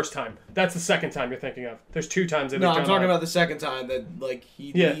behind the first time. That's the second time you're thinking of. There's two times they leave No, John I'm talking behind. about the second time that like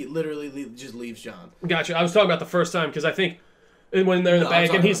he Yeah. literally just leaves John. Gotcha. I was talking about the first time because I think when they're in the No, I'm bank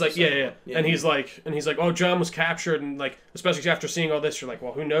and talking he's about like, the second one. and he's like, oh, John was captured, and like, especially after seeing all this, you're like,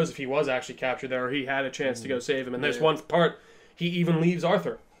 well, who knows if he was actually captured there or he had a chance to go save him. And there's Yeah. one part he even leaves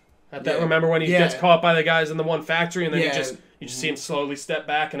Arthur. At that, Yeah. remember when he Yeah. gets caught by the guys in the one factory, and then Yeah. you just see him slowly step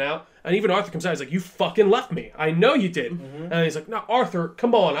back and out, and even Arthur comes out. He's like, "You fucking left me. I know you did." And he's like, "No, Arthur,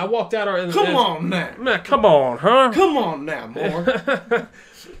 come on. I walked out. Come on now. man, come on, huh?" Come on now, more.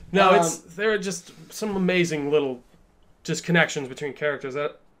 No, there are just some amazing little just connections between characters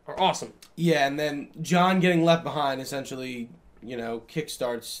that are awesome. Yeah, and then John getting left behind essentially,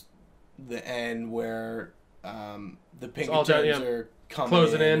 kickstarts the end where the all Pinkertons done, yeah. are coming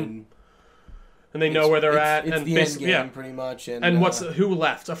Closing in. and And they know where they're it's, at, It's and the end basically, game, yeah. pretty much. And who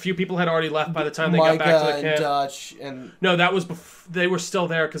left? A few people had already left by the time they Micah got back to the and camp. Dutch and No, that was they were still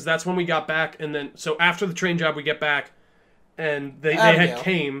there because that's when we got back, and then so after the train job we get back, and they had Abigail.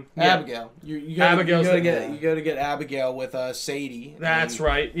 came. Yeah, Abigail. You go Abigail's to the- get Abigail with Sadie. that's and,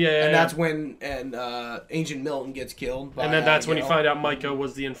 right. Yeah, And that's when Ancient Milton gets killed. By and then that's when you Abigail. find out Micah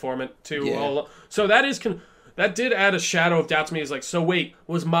was the informant too. Yeah. So that is that did add a shadow of doubt to me. Is like, so wait,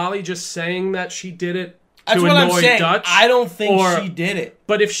 was Molly just saying that she did it That's to what I'm annoy saying. Dutch? I don't think Or- she did it.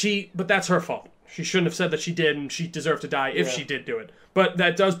 But but that's her fault. She shouldn't have said that she did, and she deserved to die if she did do it. But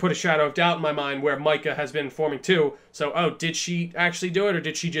that does put a shadow of doubt in my mind where Micah has been forming too. So, did she actually do it, or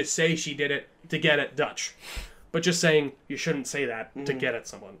did she just say she did it to get at Dutch? But just saying you shouldn't say that to get at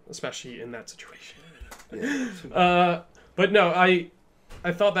someone, especially in that situation. But no,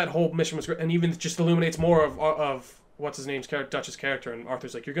 I thought that whole mission was great, and even just illuminates more of what's his name's character, Dutch's character, and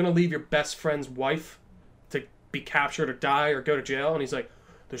Arthur's like, you're gonna leave your best friend's wife to be captured or die or go to jail, and he's like,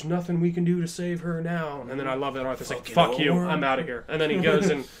 there's nothing we can do to save her now. And then I love that Arthur's like, fuck you, I'm out of here. And then he goes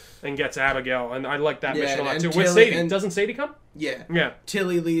and gets Abigail, and I like that mission a lot too. With Sadie, doesn't Sadie come? Yeah. Yeah.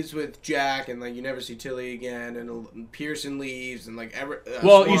 Tilly leaves with Jack, and like you never see Tilly again, and Pearson leaves, and like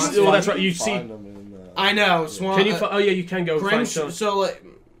Well, Swan- that's right. You see, Find them in, I know Swan. can you? Oh yeah, you can go find Grimshaw, Tilly. so like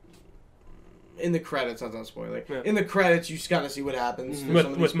in the credits, that's not spoiling. Yeah. In the credits, you just kind of see what happens to some of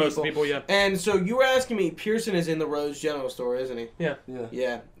With these most of the people, yeah. And so you were asking me, Pearson is in the Rose General Store, isn't he? Yeah.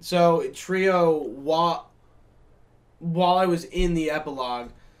 Yeah. So Trio, while I was in the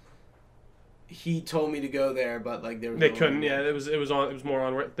epilogue, he told me to go there, but like there was They no couldn't. way. Yeah, it was more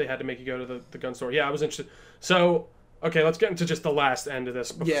on. They had to make you go to the gun store. Yeah, I was interested. So okay, let's get into just the last end of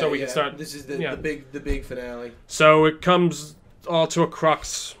this, Yeah, so we yeah. can start. This is the yeah. the big finale. So it comes all to a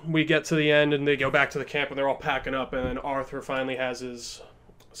crux. We get to the end, and they go back to the camp, and they're all packing up, and then Arthur finally has his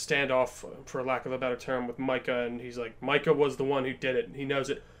standoff, for lack of a better term, with Micah, and he's like, Micah was the one who did it. He knows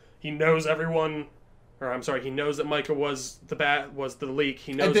it. He knows everyone. Or I'm sorry, he knows that Micah was the leak.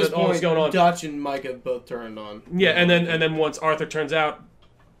 He knows At this that all was point, going on. Dutch and Micah both turned on. Yeah, and then once Arthur turns out,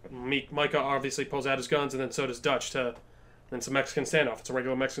 Micah obviously pulls out his guns, and then so does Dutch. Then it's a Mexican standoff. It's a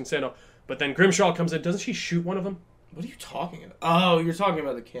regular Mexican standoff. But then Grimshaw comes in. Doesn't she shoot one of them? What are you talking about? Oh, you're talking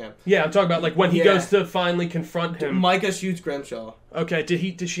about the camp. Yeah, I'm talking about like when he Yeah. goes to finally confront him. Micah shoots Grimshaw. Okay,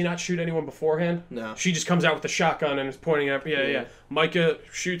 did she not shoot anyone beforehand? No. She just comes out with the shotgun and is pointing at. Yeah. Micah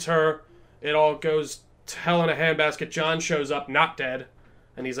shoots her. It all goes to hell in a handbasket. John shows up, not dead,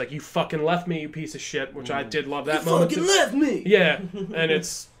 and he's like, "You fucking left me, you piece of shit," which I did love that You moment. fucking left me. Yeah, and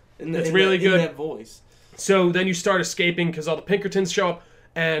it's really good. In that voice. So then you start escaping because all the Pinkertons show up,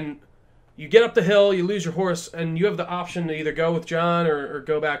 and you get up the hill, you lose your horse, and you have the option to either go with John or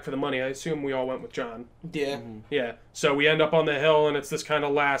go back for the money. I assume we all went with John. Yeah. Yeah. So we end up on the hill, and it's this kind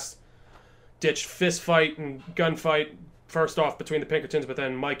of last-ditch fist fight and gunfight, first off, between the Pinkertons, but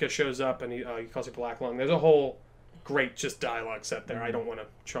then Micah shows up, and he calls you Black Lung. There's a whole great just dialogue set there. I don't want to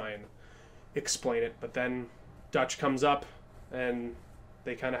try and explain it, but then Dutch comes up, and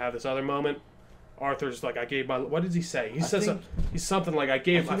they kind of have this other moment. Arthur's like, I gave my... What did he say? He says he's something like, I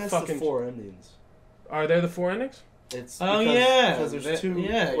gave my fucking... the 4 endings. Are there the 4 endings? It's because there's two.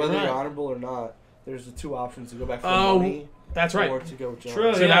 Yeah, Whether you're you're right. honorable or not, there's the 2 options to go back for Oh, money That's right. or to go with John.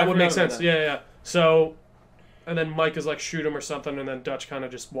 True. So yeah, I that would make forgot about sense. that. Yeah. So, and then Micah's like, shoot him or something, and then Dutch kind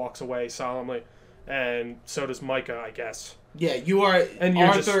of just walks away solemnly. And so does Micah, I guess. Yeah, you are. And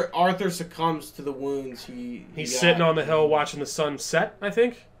you're Arthur succumbs to the wounds he He's got. sitting on the hill watching the sun set, I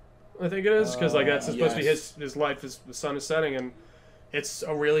think it is, because like that's supposed to be yes. his life as the sun is setting, and it's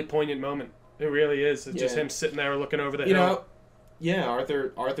a really poignant moment. It really is. It's just Yeah. him sitting there looking over the You hill. know, yeah,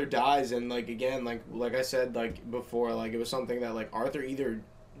 Arthur dies, and like again, like I said like before, like it was something that like Arthur either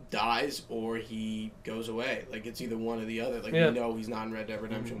dies or he goes away. Like it's either one or the other. Like Yeah. we know he's not in Red Dead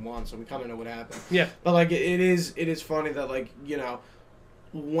Redemption 1, so we kind of know what happened. Yeah. But like it is funny that like you know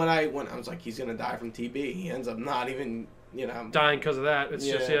when I was like he's gonna die from TB, he ends up not even Dying because of that. It's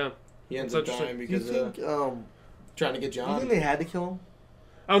just he ends It's up dying Do you because think? trying to get Do you John. think they had to kill him?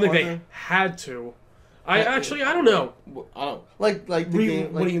 I don't think they Arthur? had to. I don't know. I don't. Like the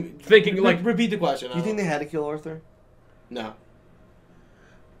game. what Like, do you Thinking, like- repeat the question? do you think they had to kill Arthur? No,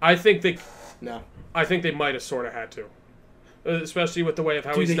 I think they no. might have sort of had to, especially with the way of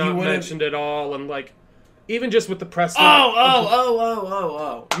how Do you he's think not he would've- mentioned at all, and like even just with the press.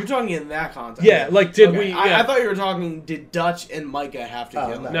 Oh! You're talking in that context. Yeah, like did Okay, we? Yeah. I thought you were talking. Did Dutch and Micah have to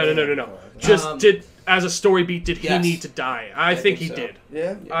kill him? No. Just did as a story beat. Did he Yes. need to die? I think he so. did.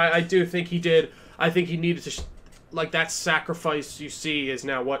 Yeah. I do think he did. I think he needed to. Like that sacrifice you see is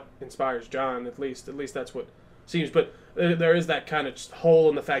now what inspires John. At least that's what seems. But there is that kind of hole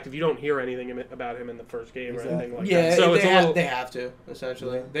in the fact if you don't hear anything about him in the first game or anything like Yeah, that. So it's a little. they have to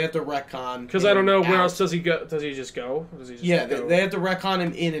essentially. Yeah. They have to retcon. Because I don't know where else does he go. Does he just go? Does he just Yeah, go? they have to retcon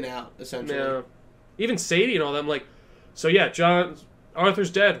him in and out essentially. Yeah. Even Sadie and all them, like, so yeah,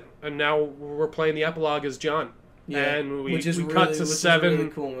 Arthur's dead, and now we're playing the epilogue as John. And we which is cut to which is a 7. really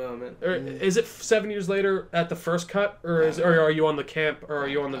cool moment. Or is it 7 years later at the first cut, or are you on the camp, or are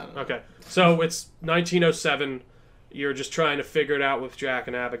you on the? Okay, so it's 1907. You're just trying to figure it out with Jack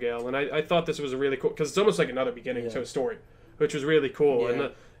and Abigail, and I thought this was a really cool because it's almost like another beginning to a story, which was really cool. Yeah.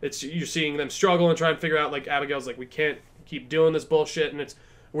 And you're seeing them struggle and try and figure out, like, Abigail's like, we can't keep doing this bullshit, and it's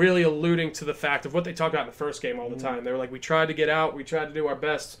really alluding to the fact of what they talked about in the first game all the time. They were like, we tried to get out, we tried to do our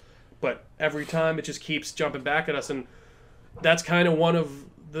best, but every time it just keeps jumping back at us, and that's kind of one of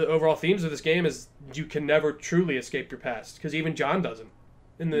the overall themes of this game is you can never truly escape your past, because even John doesn't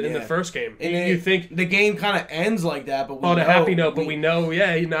in the first game. And you think the game kind of ends like that, but on a happy note, but we know,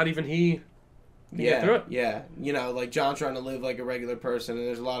 not even he. Yeah, through it. yeah. You know, like John's trying to live like a regular person, and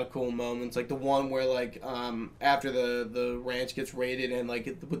there's a lot of cool moments, like the one where like after the ranch gets raided and like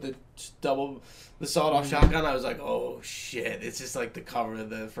with the sawed-off shotgun, I was like, oh shit! It's just like the cover of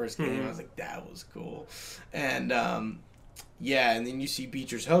the first game. I was like, that was cool, and yeah, and then you see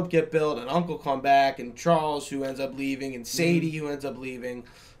Beecher's Hope get built, and Uncle come back, and Charles who ends up leaving, and Sadie who ends up leaving,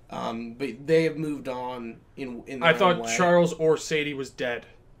 but they have moved on in their I thought own way. Charles or Sadie was dead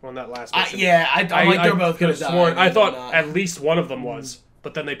on that last mission. I'm like they're both gonna die. I thought not. at least one of them was,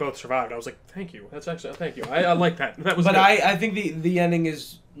 but then they both survived. I was like, thank you. That's actually thank you. I like that. That was. But good. I think the ending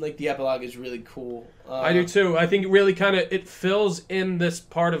is like the epilogue is really cool. I do too. I think it really kind of it fills in this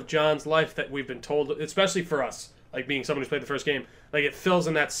part of John's life that we've been told, especially for us, like being someone who's played the first game. Like it fills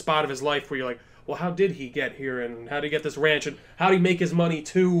in that spot of his life where you're like, well, how did he get here, and how did he get this ranch, and how did he make his money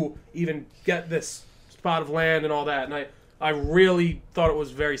to even get this spot of land and all that. And I really thought it was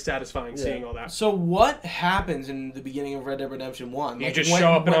very satisfying seeing all that. So what happens in the beginning of Red Dead Redemption 1? You Like, just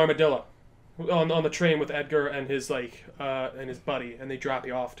show up in Armadillo on the train with Edgar and his and his buddy, and they drop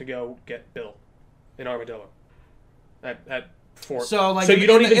you off to go get Bill in Armadillo at Fort. So like you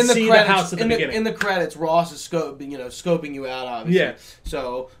don't even in the see credits, the house at the beginning. In the credits, Ross is scoping you out, obviously. Yeah.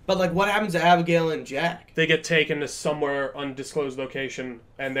 So, but like, what happens to Abigail and Jack? They get taken to somewhere undisclosed location,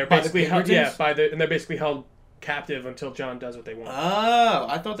 and they're By the basically held. Pinkertons? Yeah, and they're basically held captive until John does what they want. Oh,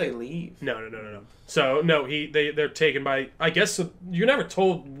 I thought they leave. No. So no, they're taken by. I guess you're never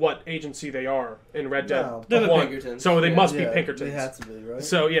told what agency they are in Red Dead. No. They're the 1. Pinkertons. So they Yeah. must be Pinkertons. They have to be, right?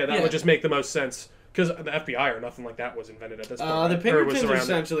 So yeah, that Yeah. would just make the most sense because the FBI or nothing like that was invented at this point. The right? Or was Pinkertons are around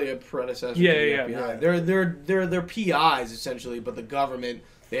essentially a predecessor Yeah, to the yeah, FBI. yeah. They're PIs essentially, but the government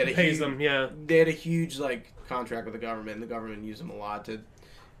they had a pays huge, them. Yeah, They had a huge like contract with the government, and the government used them a lot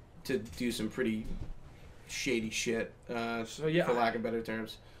to do some pretty shady shit. So, yeah. for lack of better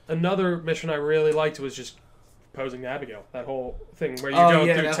terms. another mission I really liked was just posing to Abigail. That whole thing where you Oh, go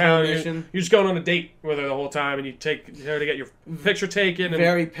yeah, through that town, whole and mission. you're just going on a date with her the whole time, and you take her to get your picture taken. And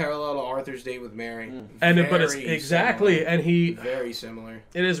Very parallel to Arthur's date with Mary. but it's Very exactly, similar. and he Very similar.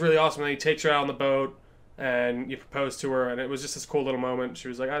 it is really awesome. And he takes her out on the boat, and you propose to her, and it was just this cool little moment. She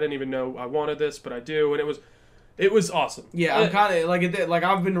was like, "I didn't even know I wanted this, but I do," and it was awesome. Yeah, I'm kind of like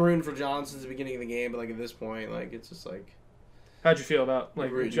I've been rooting for John since the beginning of the game, but like at this point, like it's just like How'd you feel about like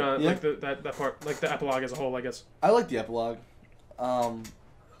Agreed. John, Yeah. like that part, like the epilogue as a whole? I guess. I like the epilogue. I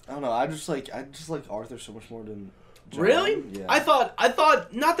don't know. I just like Arthur so much more than John. really. Yeah. I thought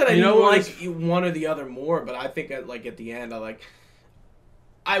not that I You know didn't what like one or the other more, but I think at the end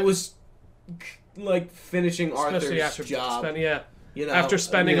I was like finishing Especially Arthur's after job. You know, after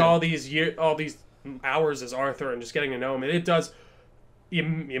spending yeah. all these hours as Arthur and just getting to know him, it does. You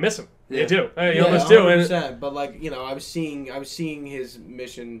miss him. Yeah. You do. You Yeah, almost do. And 100%, but like I was seeing his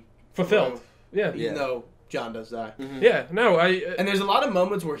mission fulfilled. Yeah. even Yeah. though John does die. Mhm. Yeah. No. And there's a lot of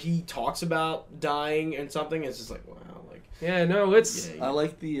moments where he talks about dying and something. It's just like, wow, like Yeah. No. It's. yeah, I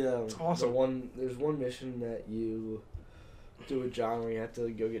like the awesome. There's one mission that you do with John where you have to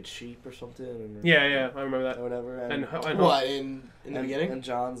go get sheep or something. And, Yeah. I remember that. Or whatever. And what in the and, beginning? And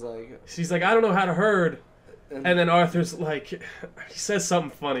John's like, she's like, I don't know how to herd. And then Arthur's like, he says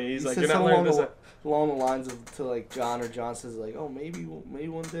something funny. He's he like, says you're not something learning this. along the lines of to like John, or John says like, oh maybe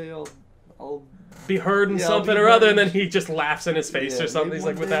one day I'll Be herding Yeah, I'll something be or other, herding. and then he just laughs in his face yeah, or something. maybe He's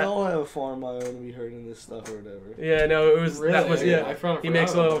one like, with day that. I'll have a farm of my own and be herding this stuff or whatever. Yeah, no, it was that Really? was Yeah, I forgot He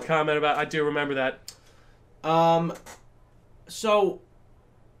makes a about little that. comment about. I do remember that. So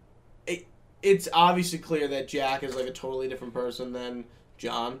it's obviously clear that Jack is like a totally different person than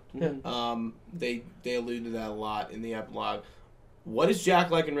John. Yeah. They allude to that a lot in the epilogue. What is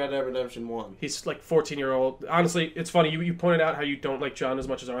Jack like in Red Dead Redemption 1? He's like 14-year-old. Honestly, it's funny. You pointed out how you don't like John as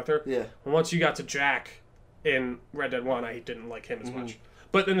much as Arthur. Yeah. And once you got to Jack in Red Dead 1, I didn't like him as Mm-hmm. much.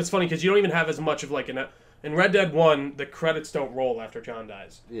 But then it's funny because you don't even have as much of like in Red Dead 1, the credits don't roll after John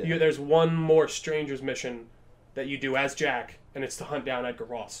dies. Yeah. There's one more Stranger's mission that you do as Jack, and it's to hunt down Edgar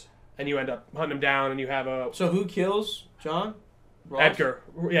Ross. and you end up hunting him down, and you have a So who kills John? Ross? Edgar,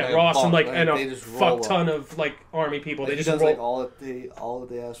 Yeah, Ross, Paul, and like like, and they a just roll fuck up. ton of like army people. Like, They he just does roll, like all that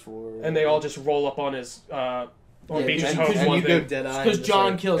they ask for, and they all just roll up on his on Beach's and, home and one you go thing. dead eye Because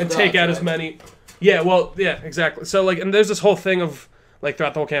John kills and Dutch, take out as right? many. Yeah, well, yeah, exactly. So like, and there's this whole thing of like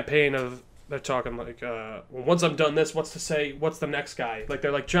throughout the whole campaign of they're talking like, well, once I'm done this, what's the next guy? Like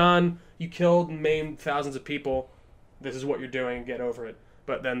they're like, John, you killed and maimed thousands of people. This is what you're doing. Get over it.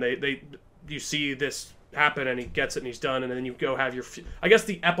 But then you see this happen and he gets it and he's done, and then you go have your. I guess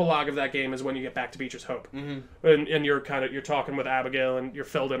the epilogue of that game is when you get back to Beecher's Hope, and you're talking with Abigail and you're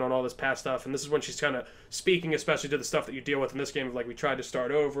filled in on all this past stuff, and this is when she's kind of speaking, especially to the stuff that you deal with in this game of like we tried to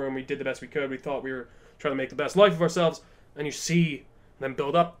start over and we did the best we could. We thought we were trying to make the best life of ourselves, and you see them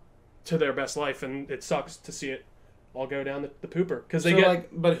build up to their best life, and it sucks to see it all go down the pooper because they So get. like,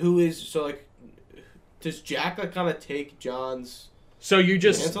 but who is so like? Does Jack like kind of take John's So you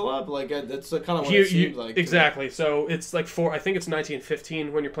just mantle up? Like that's kind of what you, it seems like. exactly. So it's like I think it's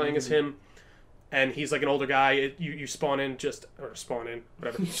 1915 when you're playing as him, and he's like an older guy. You spawn in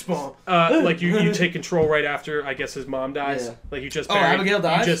whatever. Spawn. Like you take control right after I guess his mom dies. Yeah. Like you just Oh, buried, Abigail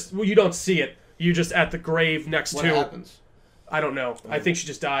dies? You don't see it. You just at the grave next What to. happens? I don't know. I think she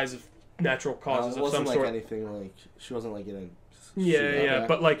just dies of natural causes it of wasn't some like sort. anything like she wasn't like in a Yeah, shoot. yeah, Okay.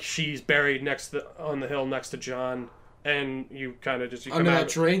 but like she's buried on the hill next to John, and you kind of just you come Under out that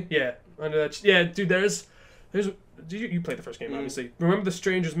tree? Yeah, under that. Yeah, dude. There's. You played the first game, obviously. Remember the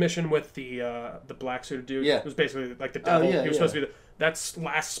Stranger's mission with the black suited dude? Yeah. It was basically like the devil. yeah, he was supposed to be that's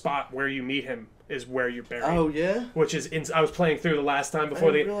last spot where you meet him is where you're buried. Oh yeah. Which is I was playing through the last time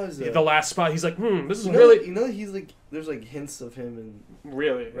before didn't realize that. the last spot. He's like, this is You know, really you know he's like there's like hints of him in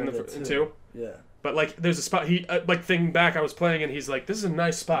really in Red the Dead in 2. two. yeah. But like, there's a spot he like thinking back. I was playing and he's like, "This is a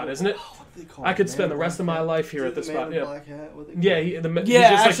nice spot, isn't it?" Oh, what do they call I it? could Man spend the in rest of Black my Hat? life here Is at it this the spot. Man in Yeah, Black Hat? What do they yeah. call it? He's Yeah,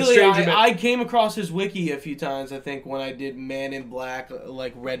 just actually, like the stranger. I came across his wiki a few times. I think when I did Man in Black,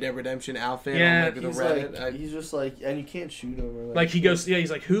 like Red Dead Redemption outfit. Yeah, on, like, the He's Reddit. like, he's just like, and you can't shoot him. Or, Like he goes, yeah,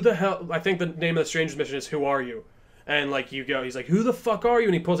 he's like, who the hell? I think the name of the stranger's mission is "Who are you?" And like you go, he's like, "Who the fuck are you?"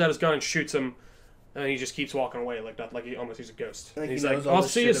 And he pulls out his gun and shoots him, and he just keeps walking away like that, like he almost he's a ghost. Like, And he's he like, knows all "I'll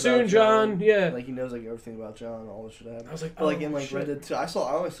this see you shit soon, about John." Yeah. Like he knows like everything about John, all this shit happened. I was like, But like oh, in like shit. Red Dead 2, I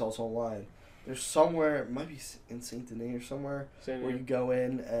always saw this online. There's somewhere, it might be in Saint Denis or somewhere, Same where here. you go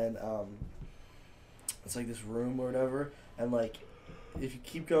in and it's like this room or whatever, and like if you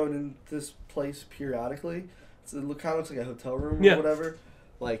keep going in this place periodically, it kind of looks like a hotel room Yeah. or whatever.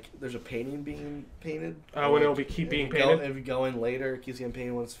 Like there's a painting being painted. Oh, and it'll like, be keep if being you go- painted? if you go in later, it keeps getting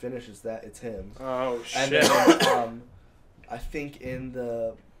painted. When it's finished, it's him. Oh And shit. then, I think in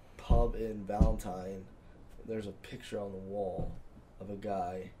the pub in Valentine, there's a picture on the wall of a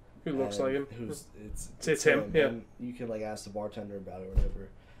guy Who looks and like him? It's him, yeah. And you can like ask the bartender about it or whatever.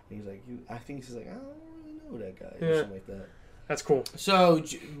 And he's like, I think he's like, I don't really know that guy Yeah. or something like that. That's cool. So,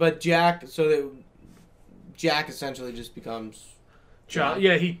 but Jack, Jack essentially just becomes John,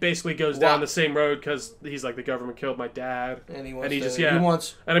 yeah, he basically goes down Wow. the same road because he's like the government killed my dad, and he wants And he to, just- yeah. he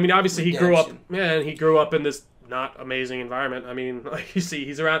wants and I mean obviously he grew up, Redemption. yeah, and he grew up in this not amazing environment. I mean, like you see,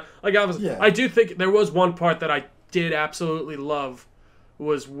 he's around. Like Yeah. I do think there was one part that I did absolutely love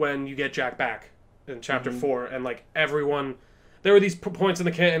was when you get Jack back in chapter 4, and like everyone, there were these points in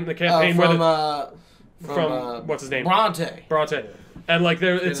the campaign where from what's his name, Bronte. Bronte. And like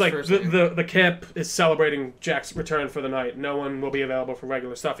there, His it's like first name. the camp is celebrating Jack's return for the night. No one will be available for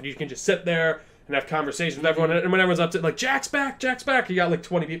regular stuff, and you can just sit there and have conversations with everyone. And when everyone's up to like Jack's back, you got like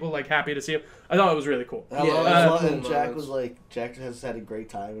 20 people like happy to see him. I thought it was really cool. I Yeah, love- that's I love- cool and Jack moments. was like, Jack has had a great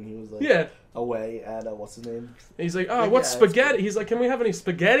time when he was like Yeah, away at what's his name? and he's like, oh, Like, what's yeah, spaghetti? He's like, can we have any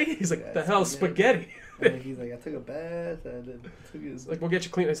spaghetti? He's like, Yeah, the hell, spaghetti. spaghetti? And he's like, I took a bath and then took his Like, we'll get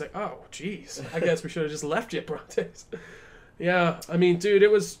you clean. He's like, oh, jeez, I guess we should have just left you, Brontes. Yeah, I mean, dude,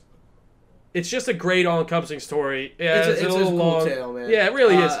 it's just a great all-encompassing story. Yeah, It's a little cool long. tale, man. Yeah, it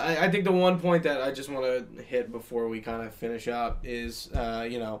really is. I think the one point that I just want to hit before we kind of finish up is,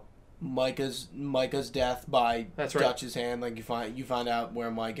 Micah's death by That's right. Dutch's hand. Like you find out where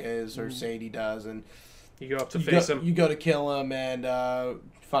Micah is, or Sadie does, and You go up to you face go, him. you go to kill him, and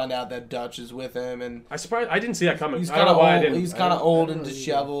find out that Dutch is with him, and I didn't see that coming. he's I don't kind know of why I old. didn't. He's kind of I old don't and know either.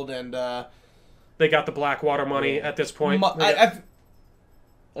 disheveled, and They got the Blackwater money at this point.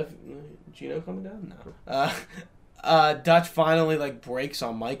 Gino coming down? No. Dutch finally like breaks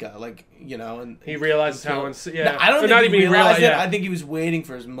on Micah, like and He realizes kill- how yeah. No, I don't Or think not he even realized it. yeah. I think he was waiting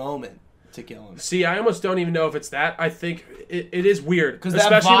for his moment to kill him. See, I almost don't even know if it's that. I think it is weird, Because that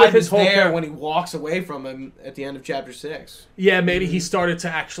especially vibe with his is whole there character. when he walks away from him at the end of chapter 6. Yeah, maybe he started to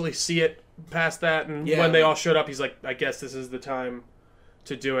actually see it past that, and Yeah. when they all showed up, he's like, I guess this is the time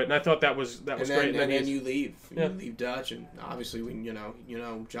to do it, and I thought that was great. And then you leave. Yeah. You leave Dutch, and obviously when you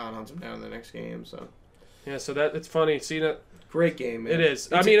know John hunts him down in the next game. So yeah, so that it's funny seeing it. great game, man. It is.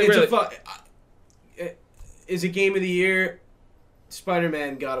 It's, It really is a game of the year.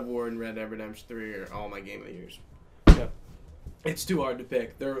 Spider-Man, God of War, and Red Dead Redemption 3 are all my game of the years. Yeah. It's too hard to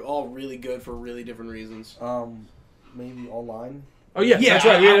pick. They're all really good for really different reasons. Maybe online. Oh yeah, that's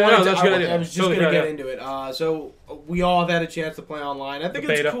right. Yeah, I that's a good idea. I was just Totally gonna good, get into it. So we all have had a chance to play online. I think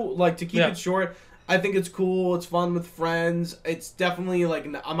The it's beta. cool. Like to keep it short, I think it's cool. It's fun with friends. It's definitely like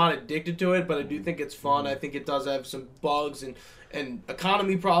I'm not addicted to it, but I do think it's fun. I think it does have some bugs and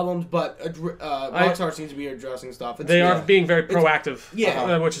economy problems, but Rockstar seems to be addressing stuff. They are being very proactive.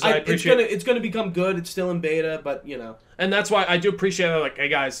 Yeah, which is I appreciate. It's gonna become good. It's still in beta, but you know. And that's why I do appreciate it. Like, hey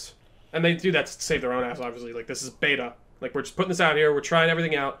guys, and they do that to save their own ass. Obviously, like this is beta. Like we're just putting this out here. We're trying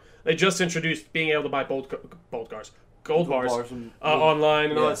everything out. They just introduced being able to buy gold bars online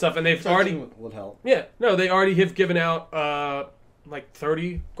and all that stuff. And they've already would help. Yeah, no, they already have given out like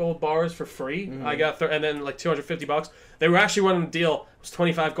 30 gold bars for free. Mm-hmm. I got and then like $250. They were actually running a deal. It was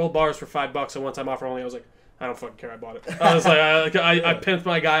 25 gold bars for $5. A one-time offer only. I was like, I don't fucking care. I bought it. I was like, I pimped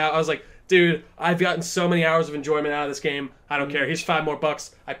my guy out. I was like, dude, I've gotten so many hours of enjoyment out of this game. I don't care. Here's $5 more.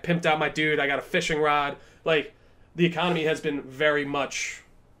 I pimped out my dude. I got a fishing rod. Like, the economy has been very much,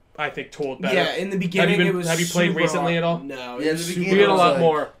 I think, told better. Yeah, in the beginning it was. Have you played super recently hard. at all? No. Yeah, It was the super You beginning get a hard. lot like,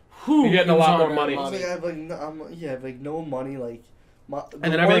 more. Whew, You're getting it a was lot hard more money. to It's like I have like no money. Like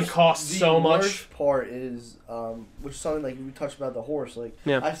And then everything costs so much. The worst part is, which is something like we touched about the horse. Like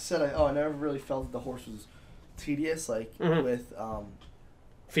Yeah. I said, I never really felt that the horse was tedious. Like Mhm. with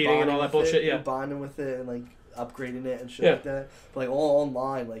Feeding and all that bullshit, yeah. bonding with it and like upgrading it and shit Yeah. like that. But like all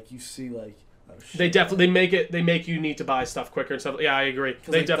online, like you see like. Oh, shit. They definitely they make you need to buy stuff quicker and stuff. Yeah, I agree. 'Cause,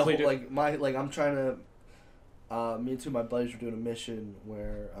 They like, definitely the whole, do. Like I'm trying to. Me and two of my buddies were doing a mission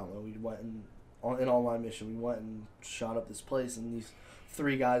where I don't know. We went an online mission. We went and shot up this place, and these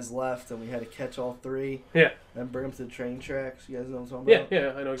 3 guys left, and we had to catch all 3. Yeah. And bring them to the train tracks. You guys know what I'm talking Yeah, about?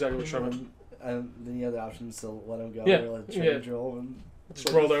 yeah, I know exactly what you're talking about. And then you have the option to still let them go. Yeah, Or let the train yeah. drill and Just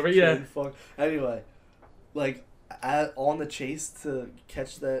rolled over, yeah. Fuck. Anyway, like on the chase to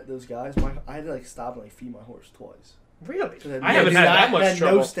catch those guys, I had to like stop and like feed my horse twice. Really? 'Cause I haven't had that much had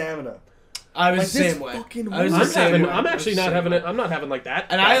trouble. no stamina. I was Like, the this same way. fucking I was horse- the same way. I'm I actually was not the having same it. I'm not having like that.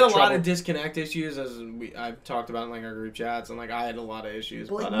 And I had a lot trouble. of disconnect issues, as I've talked about in like our group chats, and like I had a lot of issues.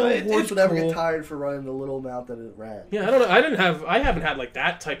 But like but no horse it's would ever cool. get tired for running the little amount that it ran. Yeah, I don't know. I haven't had like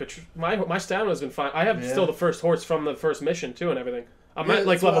that type of. My stamina's been fine. I have Yeah. still the first horse from the first mission too, and everything. I'm Yeah, at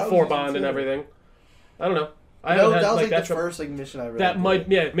like that's what level I was 4 using, bond and too. everything. I don't know. I That haven't had was like like that the trouble. first like mission I really That did. might,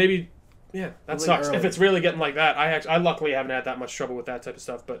 yeah, maybe, yeah, that Really sucks. early. If it's really getting like that, I luckily haven't had that much trouble with that type of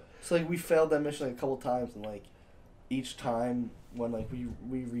stuff. But So like we failed that mission like a couple times, and like each time when like we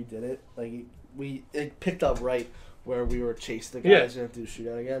redid it, like it picked up right where we were chasing the guys and do the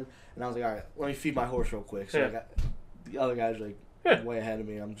shootout again. And I was like, all right, let me feed my horse real quick. So Yeah. I got the other guys are like Yeah. way ahead of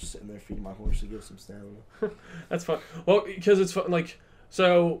me. I'm just sitting there feeding my horse to give some stamina. that's fun. Well, because it's fun. Like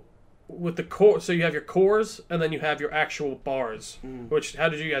so, with the core, so you have your cores, and then you have your actual bars. Which, how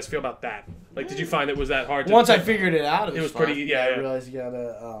did you guys feel about that? Like, did you find it was that hard? Once I figured it out, it was fun. pretty. I Yeah. realized you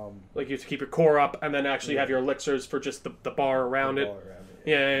gotta Like you have to keep your core up, and then actually have your elixirs for just the bar around it. ball around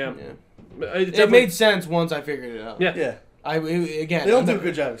Yeah. Yeah. It It definitely- made sense once I figured it out. Yeah. Yeah, Again, they don't do a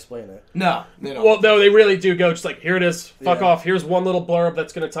good job explaining it. No, they don't. Well, no, they really do go just like, here it is, fuck Yeah. off. Here's one little blurb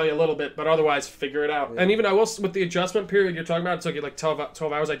that's going to tell you a little bit, but otherwise, figure it out. Yeah. And even I will, with the adjustment period you're talking about, it took you like 12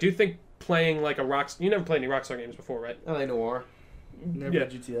 hours. I do think playing like you never played any Rockstar games before, right? LA Noir. Never Yeah.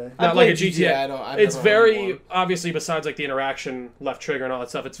 GTA. Not like a GTA. I've It's never very, owned one. obviously, besides like the interaction, left trigger and all that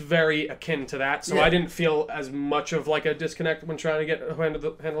stuff, it's very akin to that. So Yeah. I didn't feel as much of like a disconnect when trying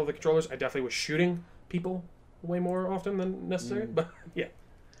to handle the controllers. I definitely was shooting people way more often than necessary. But yeah.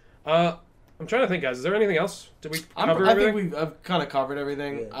 I'm trying to think, guys. Is there anything else? Did we cover I everything? think I've kind of covered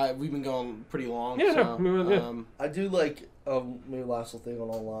everything. Yeah. We've been going pretty long. Yeah, so, yeah. I do like maybe last little thing on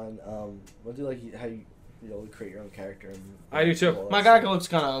online. I do like how you create your own character. And I do too. all that My stuff. guy looks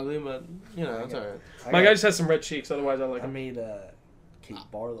kind of ugly, but you know, it's alright. My guy just has some red cheeks. Otherwise, I like I him. made Kate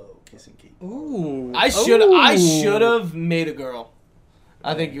Barlow kissing Kate. Ooh. I should have made a girl.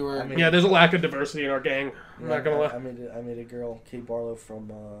 I think you were. I mean- Yeah, there's a lack of diversity in our gang. I'm not gonna lie. I made a girl, Kate Barlow from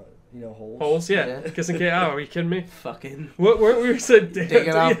Holes. Holes, yeah. Yeah. Kissing K. Oh, are you kidding me? fucking. What we said? Digging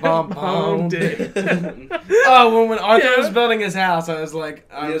up bum dick. Oh, when Arthur Yeah. was building his house, I was like,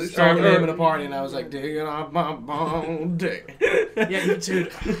 I Yeah, was this talking to song- him at a party, and I was like, digging up bum dick. Yeah, you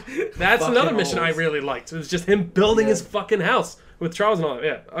dude. That's Fucking another mission I holes. really liked. It was just him building Yeah. his fucking house with Charles and all that.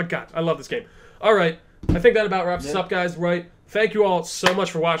 Yeah. Oh god, I love this game. All right, I think that about wraps us Yeah. up, guys. Right. thank you all so much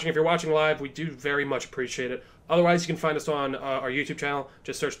for watching. If you're watching live, we do very much appreciate it. Otherwise, you can find us on our YouTube channel.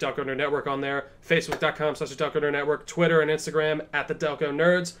 Just search Delco Nerd Network on there. Facebook.com/Delco Nerd Network. Twitter and Instagram @the Delco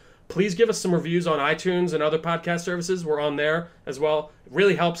Nerds. Please give us some reviews on iTunes and other podcast services. We're on there as well. It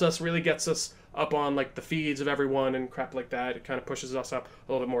really helps us, really gets us up on like the feeds of everyone and crap like that. It kind of pushes us up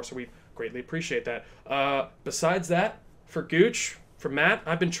a little bit more, so we greatly appreciate that. Besides that, for Gooch, for Matt,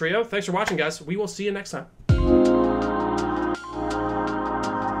 I've been Trio. Thanks for watching, guys. We will see you next time.